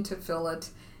beginning to fill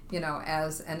it,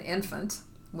 as an infant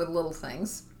with little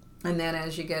things, and then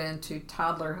as you get into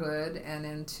toddlerhood and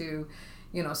into,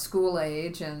 school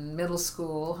age and middle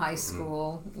school, high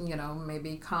school,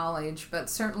 maybe college, but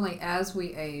certainly as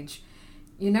we age,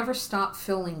 you never stop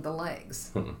filling the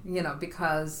legs,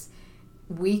 because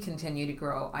we continue to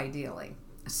grow ideally.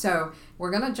 So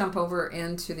we're going to jump over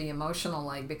into the emotional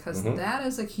leg, because mm-hmm. that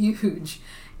is a huge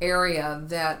area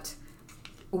that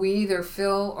we either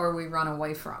fill or we run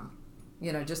away from,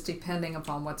 just depending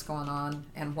upon what's going on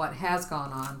and what has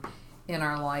gone on in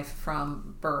our life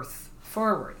from birth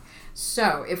forward.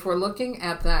 So if we're looking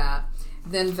at that,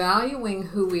 then valuing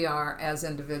who we are as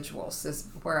individuals is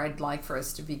where I'd like for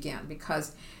us to begin,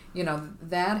 because,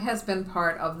 that has been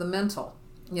part of the mental,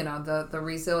 the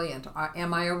resilient.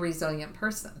 Am I a resilient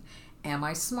person? Am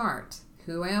I smart?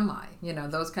 Who am I?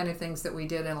 Those kind of things that we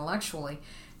did intellectually.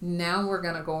 Now we're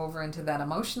going to go over into that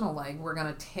emotional leg. We're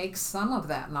going to take some of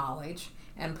that knowledge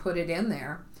and put it in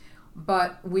there,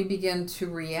 but we begin to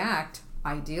react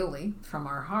ideally from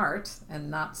our heart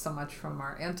and not so much from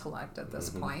our intellect at this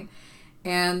point.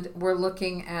 And we're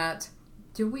looking at,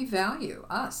 do we value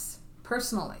us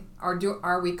personally? Or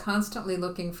are we constantly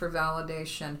looking for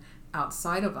validation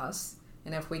outside of us?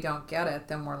 And if we don't get it,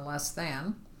 then we're less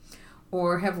than.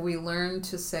 Or have we learned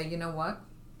to say, you know what?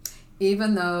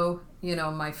 Even though,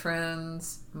 my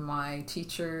friends, my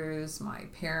teachers, my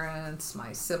parents,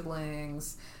 my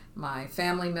siblings, my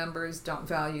family members don't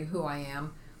value who I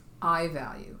am, I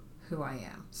value who I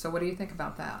am. So what do you think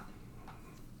about that?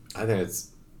 I think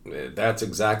that's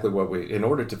exactly what in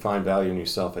order to find value in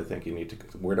yourself, I think you need to,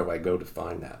 where do I go to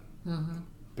find that?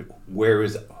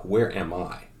 Where am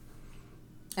I?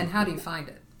 And how do you find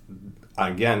it?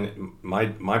 Again,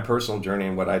 my personal journey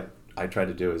and what I try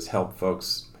to do is help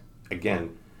folks,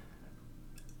 again,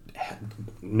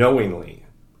 knowingly,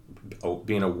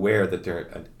 being aware that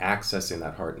they're accessing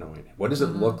that heart knowing. What does it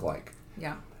look like?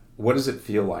 Yeah. What does it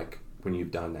feel like when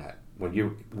you've done that? When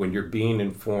you're being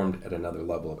informed at another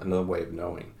level, another way of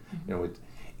knowing,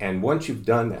 and once you've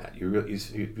done that,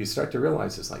 you start to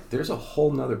realize it's like there's a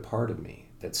whole nother part of me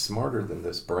that's smarter than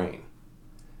this brain,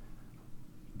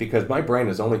 because my brain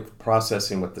is only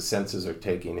processing what the senses are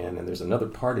taking in, and there's another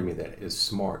part of me that is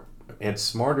smart. It's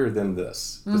smarter than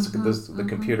the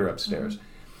computer upstairs.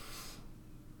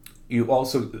 You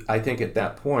also, I think, at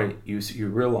that point you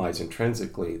realize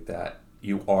intrinsically that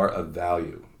you are of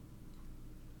value.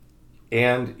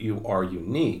 And you are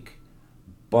unique,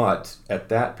 but at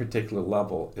that particular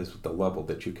level is the level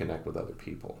that you connect with other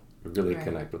people. You really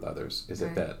connect with others. Is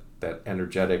it that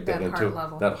energetic,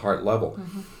 that heart level?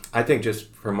 I think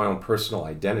just for my own personal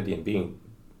identity and being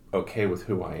okay with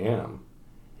who I am,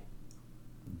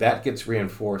 that gets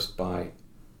reinforced by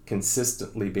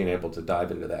consistently being able to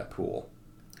dive into that pool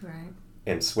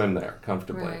and swim there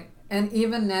comfortably. Right. And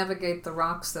even navigate the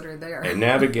rocks that are there. And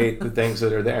navigate the things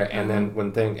that are there. And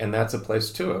then and that's a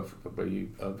place too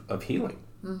of healing.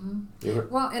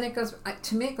 Well, and it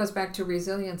goes back to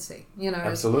resiliency.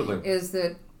 Absolutely. Is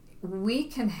that we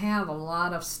can have a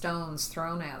lot of stones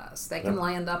thrown at us. They can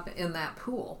land up in that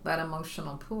pool, that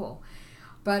emotional pool.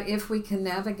 But if we can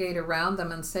navigate around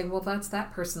them and say, well, that's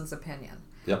that person's opinion.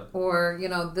 Yep. Or,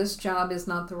 this job is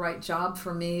not the right job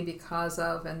for me because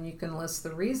of, and you can list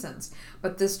the reasons.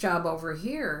 But this job over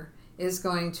here is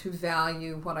going to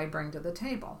value what I bring to the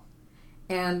table.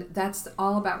 And that's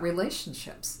all about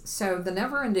relationships. So the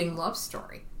never-ending love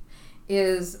story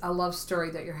is a love story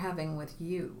that you're having with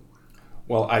you.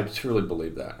 Well, I truly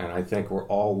believe that. And I think we're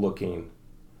all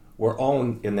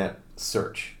in that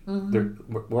search.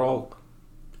 We're all,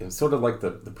 it's sort of like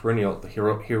the perennial, the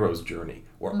hero's journey.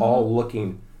 We're all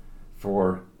looking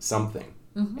for something.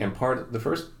 And the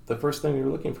first thing you're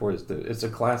looking for is it's a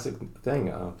classic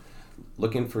thing,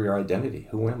 looking for your identity.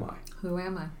 Who am I? Who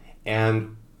am I?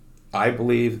 And I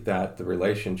believe that the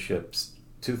relationships,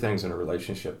 two things in a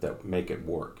relationship that make it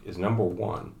work is, number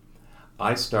one,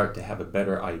 I start to have a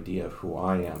better idea of who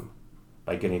I am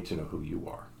by getting to know who you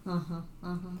are.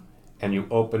 And you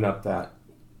open up that,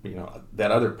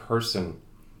 that other person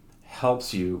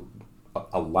helps you,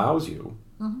 allows you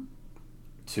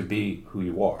to be who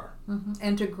you are.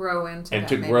 And to grow into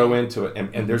it.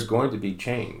 And there's going to be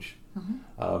change.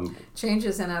 Change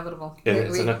is inevitable.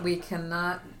 We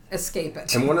cannot escape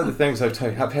it. And one of the things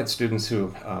I've had students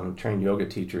who train yoga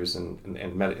teachers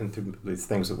and through these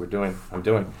things that I'm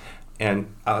doing,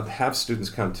 and I'll have students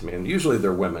come to me, and usually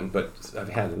they're women, but I've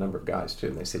had a number of guys too,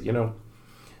 and they said,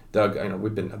 Doug, I've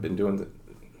been doing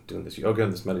this yoga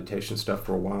and this meditation stuff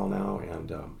for a while now,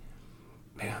 and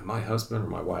man, my husband or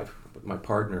my wife, my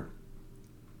partner,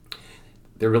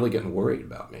 they're really getting worried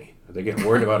about me. They're getting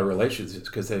worried about our relationships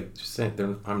because they just think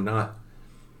I'm not.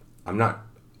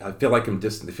 I feel like I'm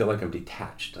distant. They feel like I'm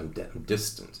detached. I'm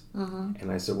distant.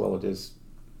 And I said, well,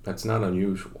 that's not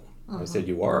unusual. I said,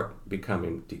 you are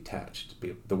becoming detached.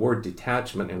 The word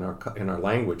detachment in our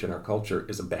language, in our culture,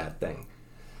 is a bad thing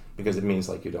because it means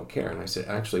like you don't care. And I said,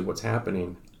 actually, what's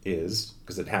happening is,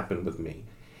 because it happened with me,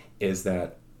 is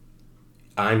that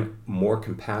I'm more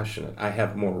compassionate. I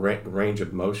have more range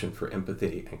of motion for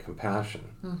empathy and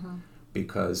compassion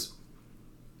because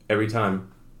every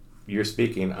time you're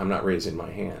speaking, I'm not raising my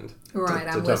hand. Right,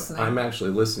 I'm listening. I'm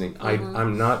actually listening.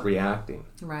 I'm not reacting.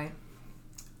 Right.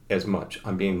 as much.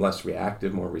 I'm being less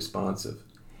reactive, more responsive.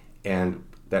 And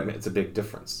that it's a big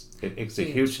difference. It's a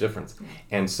huge difference. Yeah.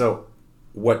 And so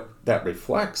what that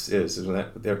reflects is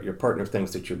that your partner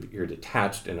thinks that you're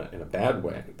detached in a bad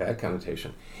way, bad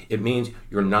connotation. It means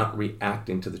you're not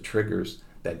reacting to the triggers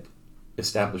that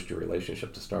established your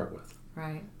relationship to start with.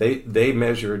 Right. They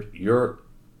measured your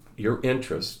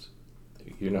interest.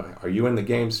 Are you in the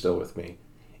game still with me?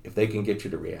 If they can get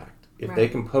you to react, if they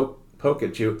can poke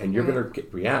at you and you're going to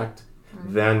react,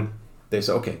 then they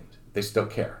say, okay, they still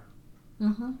care.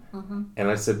 Mm-hmm, mm-hmm.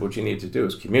 And I said, what you need to do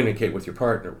is communicate with your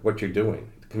partner what you're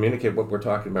doing. Communicate what we're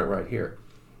talking about right here.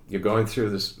 You're going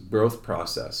through this growth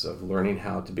process of learning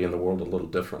how to be in the world a little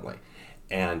differently.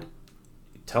 And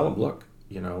tell them, look,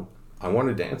 I want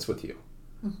to dance with you.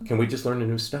 Mm-hmm. Can we just learn a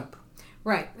new step?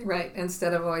 Right.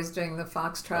 Instead of always doing the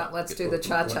foxtrot, let's do the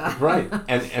cha-cha. Right.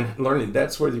 And learning,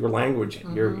 that's where your language,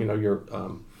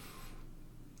 mm-hmm.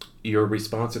 your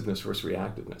responsiveness versus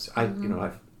reactiveness.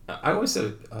 Mm-hmm. I always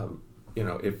say,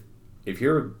 if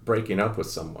you're breaking up with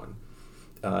someone,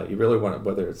 you really want to,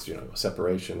 whether it's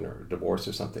separation or divorce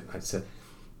or something, I said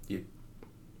you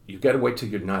got to wait till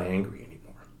you're not angry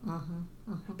anymore.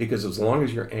 Mm-hmm. Mm-hmm. Because as long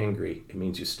as you're angry, it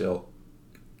means you still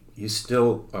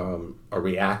are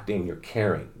reacting. You're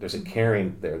caring. There's a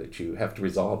caring there that you have to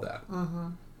resolve that. Mm-hmm.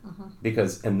 Mm-hmm.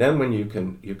 Because and then when you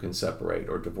can separate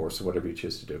or divorce or whatever you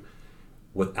choose to do,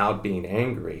 without being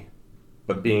angry,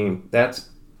 but that's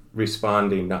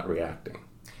responding, not reacting.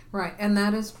 Right, and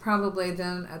that is probably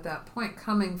then at that point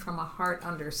coming from a heart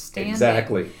understanding.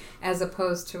 Exactly. As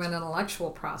opposed to an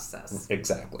intellectual process.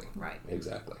 Exactly. Right.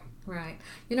 Exactly. Right.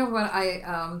 You know what,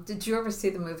 did you ever see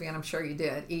the movie, and I'm sure you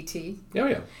did, E.T.? Oh,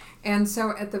 yeah. And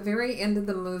so at the very end of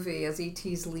the movie, as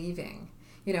E.T.'s leaving,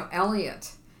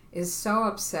 Elliot is so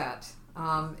upset,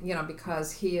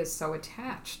 because he is so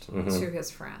attached mm-hmm. to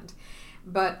his friend.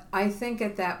 But I think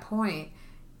at that point,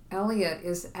 Elliot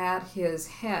is at his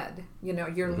head. You're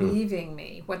mm-hmm. leaving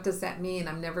me. What does that mean?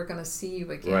 I'm never going to see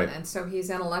you again. Right. And so he's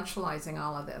intellectualizing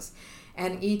all of this.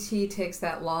 And E.T. takes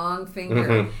that long finger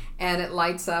mm-hmm. and it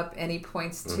lights up and he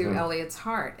points to mm-hmm. Elliot's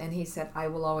heart. And he said, I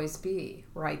will always be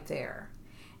right there.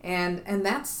 And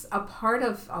that's a part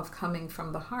of coming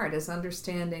from the heart, is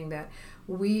understanding that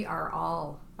we are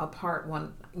all a part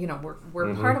one. We're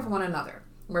mm-hmm. part of one another.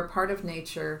 We're part of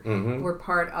nature. Mm-hmm. We're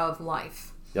part of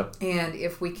life. Yep. And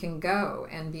if we can go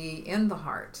and be in the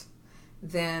heart,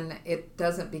 then it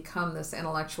doesn't become this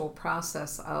intellectual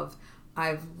process of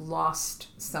I've lost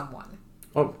someone.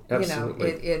 Oh,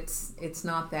 absolutely. It's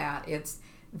not that. It's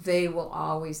they will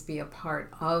always be a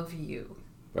part of you.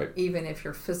 Right. Even if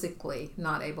you're physically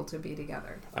not able to be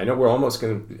together. I know we're almost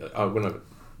going to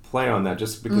play on that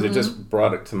just because mm-hmm. it just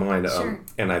brought it to mind. Sure.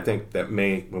 And I think that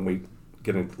when we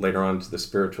get later on to the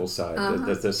spiritual side, uh-huh.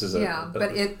 that this is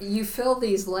you fill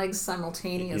these legs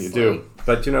simultaneously. You do.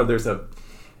 But there's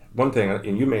one thing,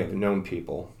 and you may have known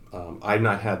people. I've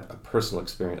not had a personal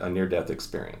experience, a near-death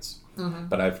experience, mm-hmm.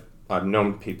 but I've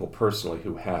known people personally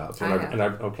who have. I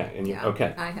have.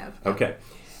 Okay. I have. Okay.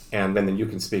 And then you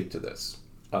can speak to this.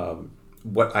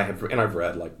 What I have, and I've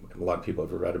read, like a lot of people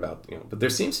have read about, but there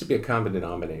seems to be a common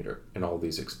denominator in all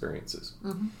these experiences.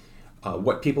 Mm-hmm.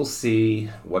 What people see,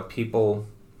 what people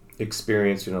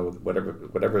experience,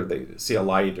 whatever they see a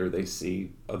light or they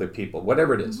see other people,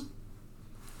 whatever it is.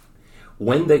 Mm-hmm.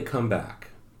 When they come back,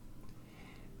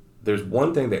 there's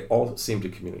one thing they all seem to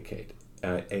communicate,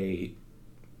 an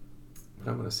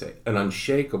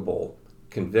unshakable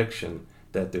conviction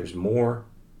that there's more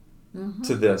mm-hmm.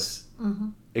 to this mm-hmm.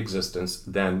 existence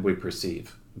than we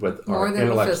perceive with more our than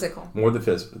intellect. The physical. More than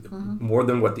physical. Mm-hmm. More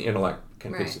than what the intellect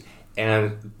can perceive.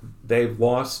 And they've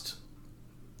lost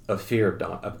a fear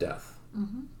of death.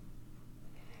 Mm-hmm.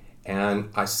 And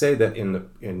I say that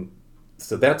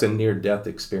so that's a near-death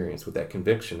experience with that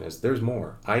conviction is there's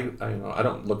more. I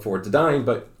don't look forward to dying,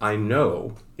 but I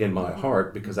know in my mm-hmm.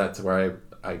 heart, because that's where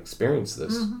I experience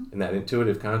this mm-hmm. in that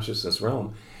intuitive consciousness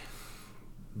realm,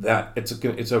 that it's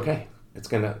okay.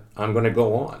 I'm going to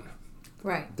go on.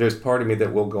 Right. There's part of me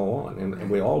that will go on, and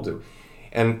we all do.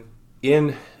 And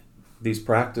in these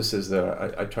practices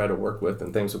that I try to work with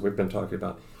and things that we've been talking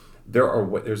about,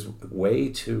 there's a way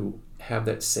to have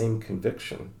that same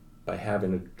conviction by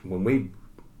when we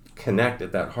connect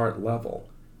at that heart level,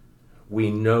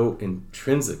 we know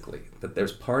intrinsically that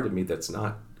there's part of me that's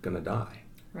not going to die.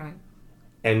 Right.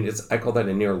 And I call that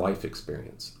a near-life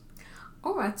experience.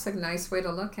 Oh, that's a nice way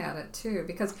to look at it, too,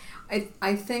 because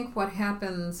I think what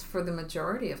happens for the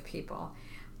majority of people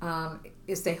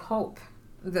is they hope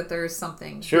that there is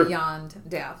something sure. beyond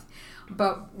death,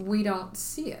 but we don't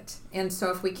see it. And so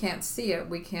if we can't see it,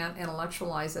 we can't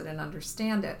intellectualize it and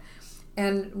understand it.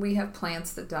 And we have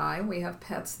plants that die. We have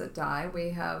pets that die. We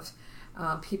have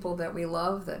people that we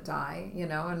love that die,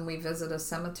 and we visit a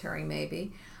cemetery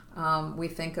maybe. We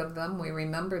think of them, we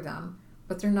remember them,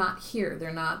 but they're not here.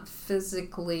 They're not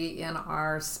physically in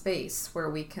our space where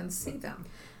we can see them.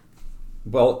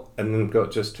 Well, and then go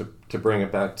just to bring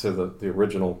it back to the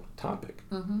original topic,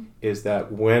 is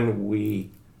that when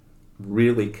we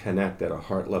really connect at a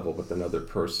heart level with another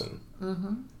person,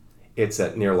 it's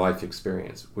that near-life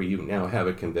experience where you now have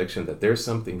a conviction that there's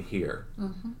something here.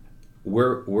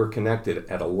 We're connected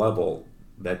at a level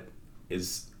that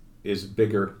is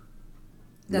bigger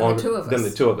than the two of us. Than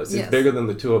the two of us. Yes. It's bigger than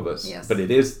the two of us, yes. But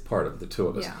it is part of the two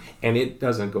of us. Yeah. And it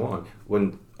doesn't go on.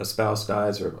 When a spouse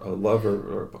dies or a lover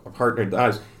or a partner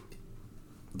dies,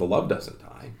 the love doesn't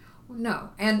die. No.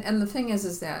 And the thing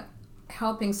is that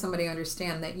helping somebody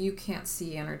understand that you can't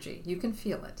see energy. You can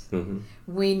feel it.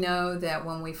 We know that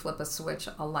when we flip a switch,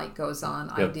 a light goes on,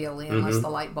 ideally, unless the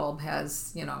light bulb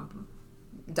has,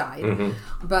 died.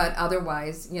 But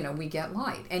otherwise, we get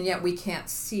light. And yet we can't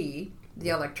see the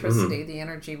electricity, the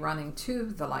energy running to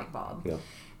the light bulb. Yeah.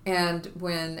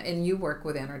 And you work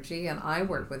with energy and I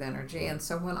work with energy. And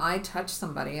so when I touch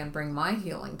somebody and bring my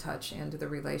healing touch into the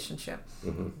relationship,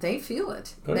 they feel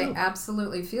it. They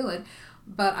absolutely feel it.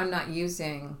 But I'm not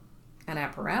using an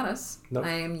apparatus. Nope.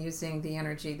 I am using the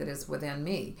energy that is within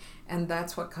me. And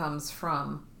that's what comes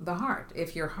from the heart.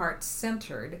 If your heart's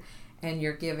centered and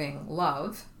you're giving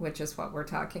love, which is what we're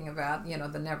talking about,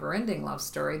 the never-ending love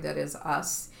story that is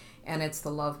us, and it's the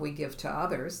love we give to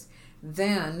others,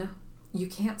 then you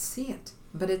can't see it,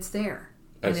 but it's there,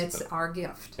 and it's our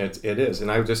gift. It is,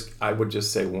 and I would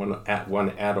just say one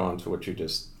add-on to what you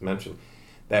just mentioned.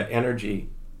 That energy,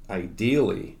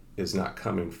 ideally, is not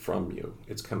coming from you;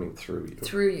 it's coming through you.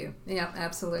 Through you, yeah,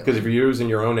 absolutely. Because if you're using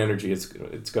your own energy, it's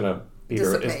going to be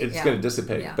dissipate, going to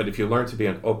dissipate. Yeah. But if you learn to be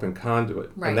an open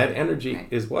conduit, and that energy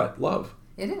is what? Love.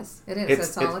 It is.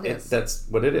 That's all it is. That's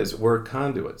what it is. We're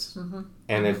conduits.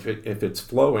 And if it's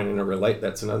flowing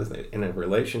that's another thing. In a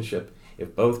relationship,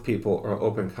 if both people are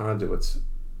open conduits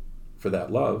for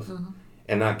that love,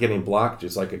 and not getting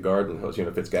blockages like a garden hose,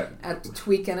 if it's got a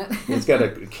tweak in it, it's got a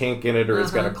kink in it, or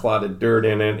it's got a clotted dirt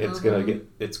in it,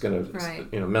 it's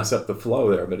gonna mess up the flow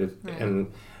there. But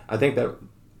and I think that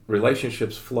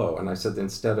relationships flow. And I said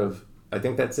I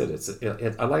think that's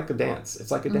it. I like a dance.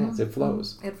 It's like a dance. It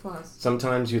flows. It flows.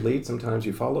 Sometimes you lead, sometimes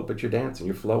you follow, but you're dancing.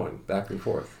 You're flowing back and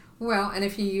forth. Well, and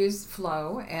if you use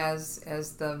flow as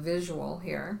the visual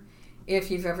here, if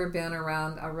you've ever been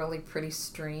around a really pretty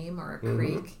stream or a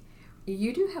creek,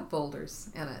 you do have boulders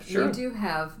in it. Sure. You do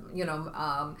have,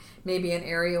 maybe an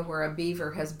area where a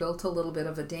beaver has built a little bit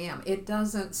of a dam. It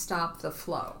doesn't stop the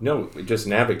flow. No, just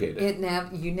navigate it.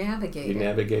 You navigate it. You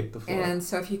navigate the flow. And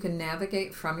so if you can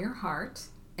navigate from your heart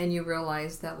and you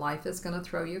realize that life is going to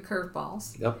throw you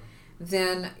curveballs,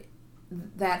 then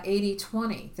that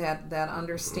 80-20, that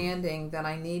understanding that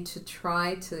I need to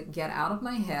try to get out of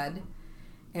my head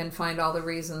and find all the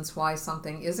reasons why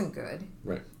something isn't good,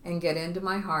 and get into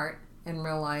my heart and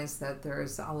realize that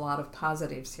there's a lot of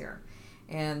positives here,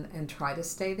 and try to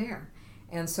stay there.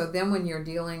 And so then when you're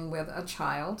dealing with a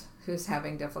child who's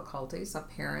having difficulties, a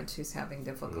parent who's having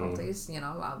difficulties,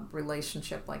 a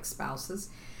relationship like spouses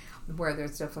where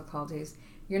there's difficulties,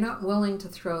 you're not willing to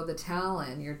throw the towel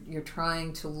in. You're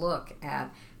trying to look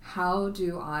at, how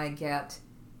do I get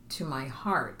to my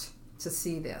heart to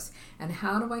see this? And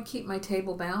how do I keep my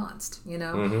table balanced?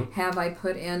 Have I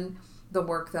put in the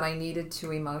work that I needed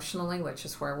to emotionally, which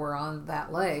is where we're on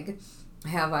that leg?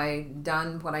 Have I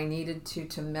done what I needed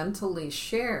to mentally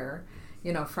share,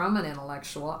 from an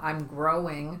intellectual? I'm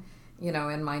growing,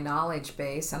 in my knowledge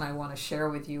base, and I want to share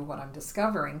with you what I'm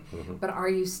discovering. But are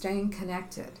you staying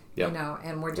connected?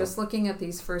 And we're just looking at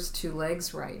these first two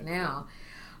legs right now.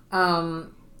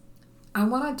 I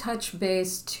want to touch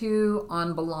base too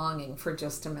on belonging for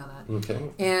just a minute.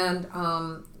 Okay. And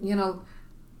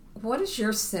what is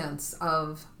your sense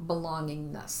of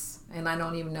belongingness? And I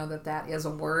don't even know that is a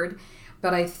word,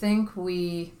 but I think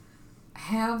we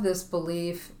have this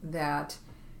belief that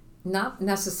not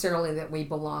necessarily that we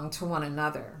belong to one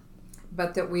another,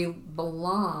 but that we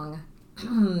belong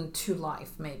to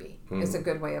life, maybe, is a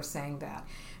good way of saying that.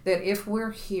 That if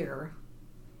we're here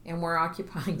and we're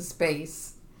occupying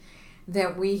space,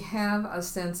 that we have a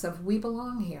sense of we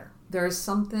belong here. There is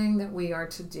something that we are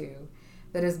to do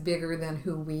that is bigger than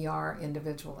who we are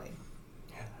individually.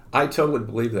 I totally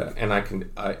believe that, and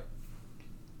I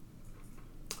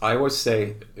always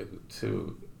say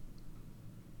to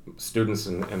students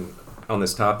and on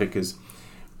this topic is,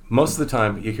 most of the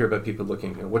time you hear about people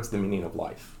looking, what's the meaning of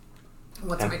life?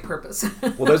 What's my purpose?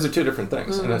 Well, those are two different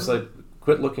things. And it's like,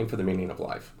 quit looking for the meaning of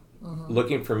life.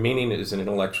 Looking for meaning is an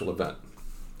intellectual event.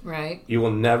 Right. You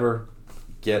will never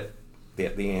get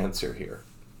the answer here.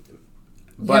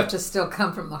 You have to still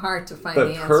come from the heart to find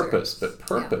the answer. But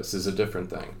purpose is a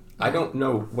different thing. I don't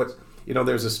know what,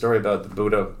 there's a story about the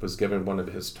Buddha was giving one of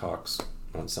his talks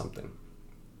on something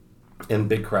in a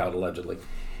big crowd, allegedly.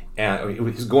 And he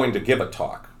was going to give a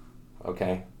talk,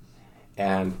 okay?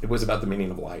 And it was about the meaning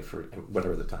of life or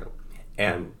whatever the title.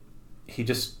 And he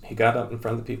got up in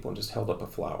front of the people and just held up a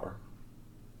flower.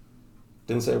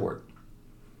 Didn't say a word.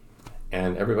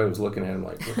 And everybody was looking at him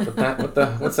like,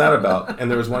 what's that about?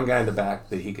 And there was one guy in the back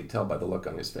that he could tell by the look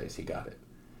on his face, he got it.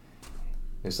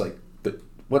 It's like, but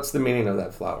what's the meaning of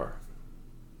that flower?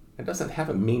 It doesn't have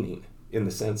a meaning in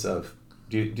the sense of,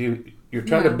 you're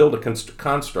trying to build a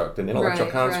construct, an intellectual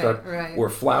construct where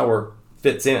flower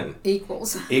fits in.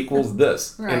 Equals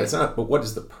this. Right. And it's not, but what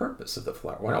is the purpose of the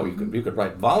flower? Well, you could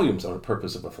write volumes on the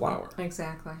purpose of a flower.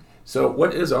 Exactly. So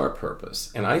what is our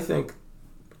purpose? And I think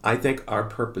our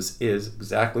purpose is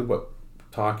exactly what we're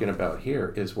talking about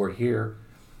here, is we're here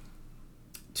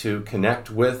to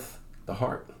connect with the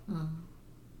heart.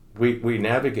 We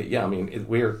navigate,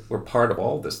 we're part of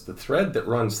all this. The thread that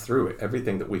runs through it,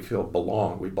 everything that we feel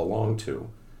we belong to.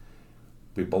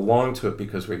 We belong to it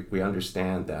because we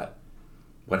understand that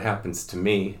what happens to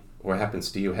me, what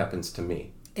happens to you, happens to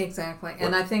me. Exactly.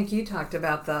 And I think you talked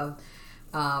about the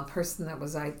person that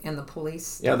was in the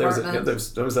police department.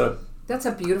 There was a... That's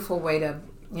a beautiful way to,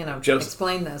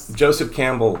 explain this. Joseph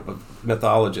Campbell, a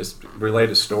mythologist, relayed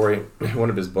a story in one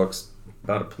of his books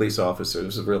about a police officer.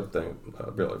 This is a real thing,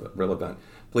 a real event.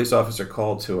 Police officer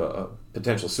called to a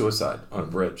potential suicide on a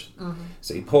bridge.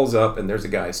 So he pulls up, and there's a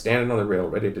guy standing on the rail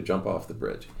ready to jump off the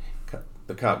bridge.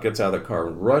 The cop gets out of the car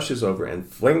and rushes over and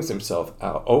flings himself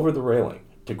out over the railing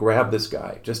to grab this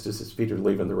guy just as his feet are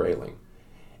leaving the railing.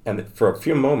 And for a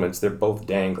few moments, they're both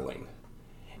dangling.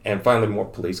 And finally, more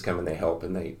police come and they help,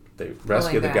 and they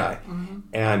rescue the guy.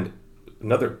 And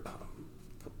another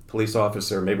police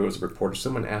officer, maybe it was a reporter,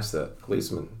 someone asked the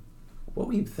policeman, "What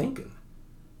were you thinking?"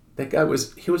 That guy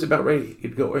was about ready to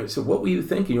go. He said, "What were you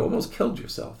thinking? You almost killed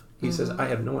yourself." He says, "I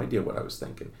have no idea what I was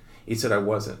thinking." He said, "I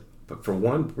wasn't. But for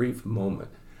one brief moment,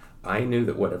 I knew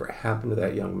that whatever happened to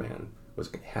that young man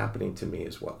was happening to me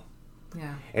as well."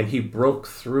 Yeah. And he broke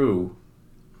through,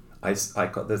 I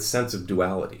call it the sense of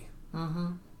duality.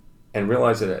 And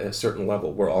realize that at a certain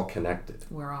level, we're all connected.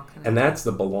 And that's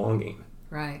the belonging.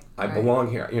 Right. I belong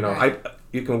here.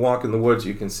 You can walk in the woods,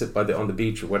 you can sit on the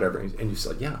beach or whatever, and you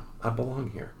say, "Yeah, I belong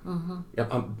here."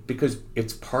 Because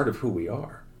it's part of who we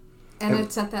are. And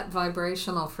it's at that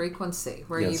vibrational frequency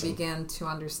where you begin to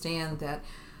understand that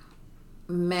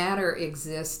matter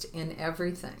exists in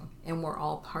everything, and we're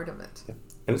all part of it.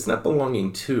 And it's not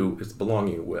belonging to, it's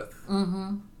belonging with.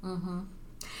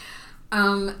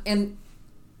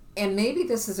 And maybe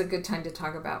this is a good time to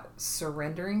talk about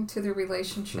surrendering to the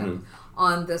relationship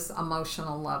on this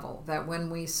emotional level, that when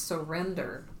we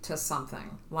surrender to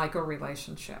something like a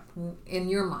relationship, in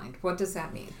your mind, what does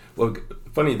that mean? Well,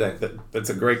 funny that's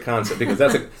a great concept, because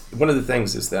that's one of the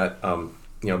things is that,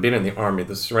 being in the Army,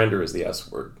 the surrender is the S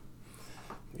word.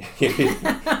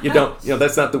 You don't,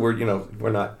 that's not the word, we're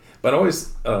not, but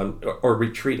always, or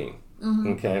retreating.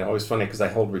 Okay. Always funny because I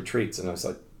hold retreats, and I was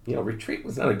like, retreat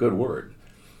was not a good word.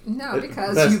 No,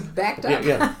 because you backed up.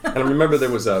 Yeah. And I remember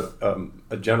there was a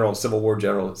general, Civil War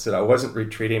general, that said, "I wasn't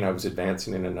retreating, I was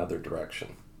advancing in another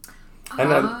direction."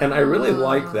 And I really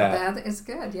like that. That is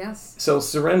good, yes. So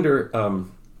surrender,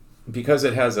 because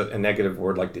it has a negative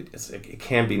word, like it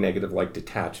can be negative, like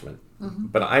detachment.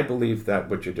 But I believe that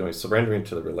what you're doing, surrendering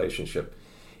to the relationship,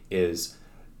 is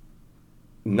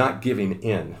not giving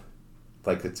in,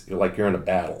 like you're in a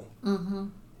battle.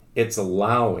 It's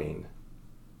allowing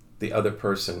the other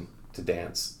person to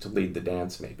dance, to lead the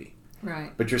dance maybe.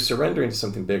 Right. But you're surrendering to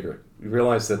something bigger. You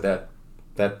realize that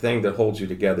thing that holds you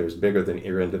together is bigger than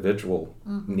your individual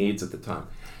needs at the time.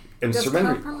 And does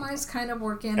compromise kind of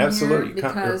work in Absolutely. here?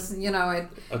 Because,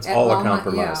 it's all a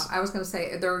compromise. Yeah, I was going to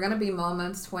say, there are going to be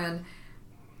moments when,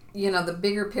 the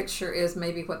bigger picture is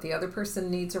maybe what the other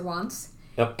person needs or wants.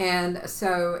 Yep. And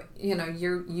so,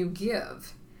 you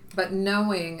give, but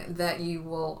knowing that you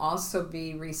will also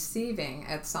be receiving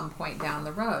at some point down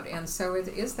the road. And so it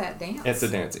is that dance. It's a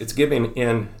dance. It's giving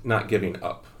in, not giving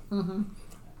up.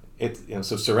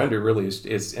 So surrender really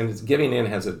is, and it's giving in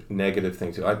has a negative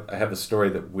thing too. I have a story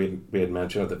that we had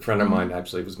mentioned. A friend of mine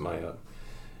actually was the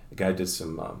guy did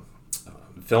some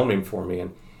filming for me,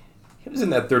 and he was in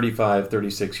that 35,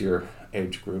 36 year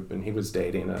age group, and he was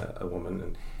dating a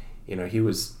woman, and he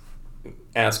was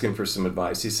asking for some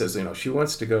advice. He says, she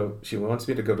wants me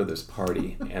to go to this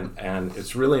party, and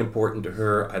it's really important to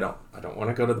her. I don't want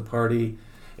to go to the party.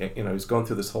 He's going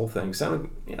through this whole thing. Sounded,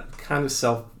 kind of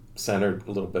self-centered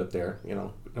a little bit there, He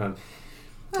was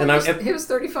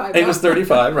 35. He was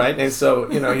 35, right? And so,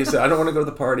 he said, I don't want to go to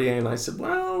the party. And I said,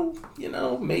 well,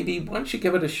 maybe why don't you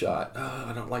give it a shot? Oh,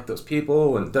 I don't like those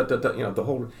people, and the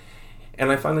whole.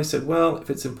 And I finally said, well, if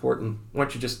it's important, why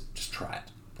don't you just try it?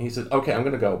 And he said, okay, I'm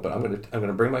going to go, but I'm going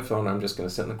to bring my phone. I'm just going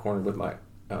to sit in the corner with my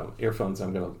earphones.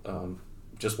 I'm going to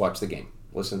just watch the game,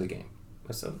 listen to the game.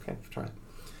 I said, okay, try it.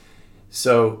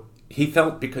 So he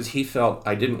felt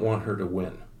I didn't want her to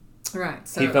win. Right.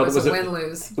 So it was a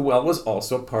win-lose. Well, it was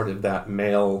also part of that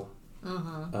male.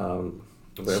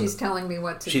 She's telling me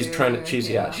what to do.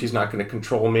 She's not going to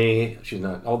control me. She's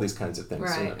not, all these kinds of things.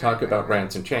 Right, talk about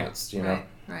rants and chants.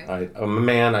 Right. I'm a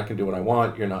man. I can do what I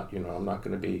want. You're not. I'm not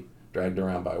going to be dragged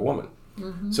around by a woman.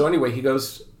 Mm-hmm. So anyway, he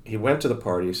went to the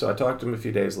party. So I talked to him a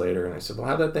few days later, and I said, well,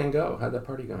 how'd that thing go? How'd that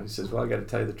party go? He says, well, I got to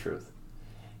tell you the truth.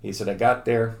 He said, I got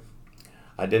there.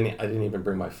 I didn't even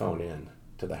bring my phone in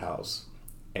to the house.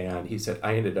 And he said,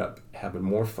 I ended up having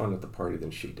more fun at the party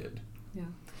than she did. Yeah.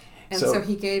 And so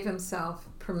he gave himself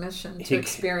permission to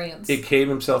experience. It gave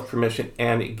himself permission,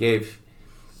 and it gave...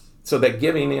 So that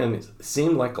giving in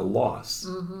seemed like a loss.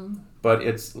 Mm-hmm. But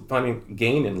it's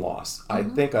gain and loss. Mm-hmm. I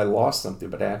think I lost something,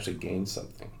 but I actually gained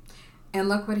something. And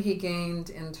look what he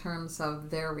gained in terms of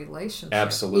their relationship.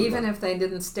 Absolutely. Even if they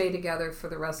didn't stay together for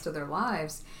the rest of their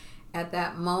lives, at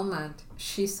that moment,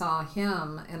 she saw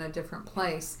him in a different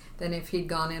place than if he'd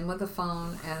gone in with the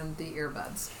phone and the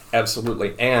earbuds.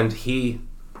 Absolutely. And he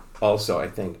also, I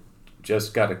think,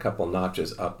 just got a couple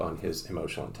notches up on his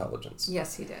emotional intelligence.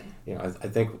 Yes, he did. I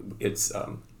think it's,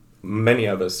 many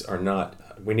of us are not,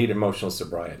 we need emotional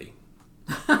sobriety.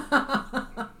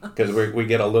 Because we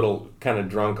get a little kind of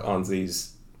drunk on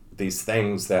these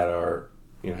things that are,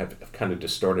 have kind of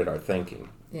distorted our thinking.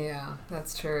 Yeah,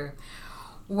 that's true.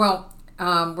 Well,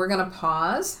 we're going to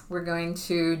pause. We're going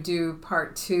to do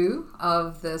part 2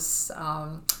 of this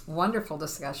wonderful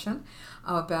discussion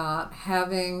about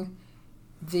having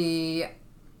the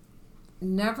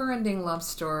never-ending love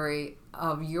story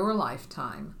of your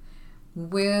lifetime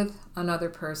with another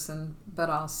person, but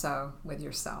also with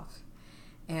yourself.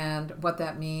 And what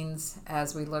that means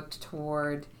as we look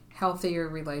toward healthier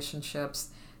relationships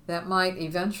that might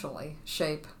eventually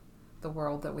shape the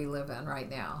world that we live in right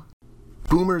now.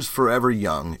 Boomers Forever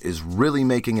Young is really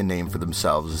making a name for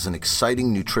themselves as an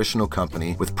exciting nutritional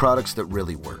company with products that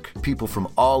really work. People from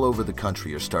all over the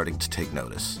country are starting to take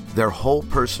notice. Their whole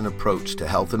person approach to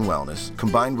health and wellness,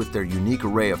 combined with their unique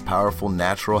array of powerful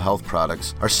natural health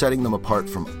products, are setting them apart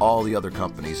from all the other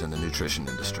companies in the nutrition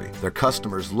industry. Their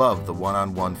customers love the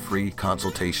one-on-one free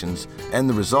consultations and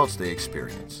the results they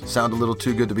experience. Sound a little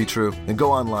too good to be true? Then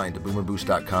go online to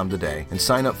boomerboost.com today and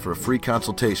sign up for a free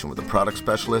consultation with a product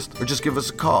specialist, or just give us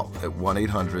a call at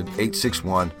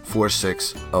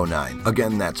 1-800-861-4609.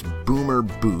 Again, that's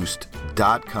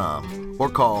boomerboost.com, or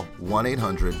call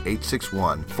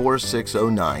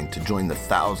 1-800-861-4609 to join the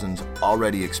thousands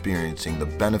already experiencing the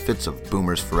benefits of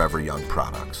Boomers Forever Young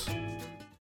products.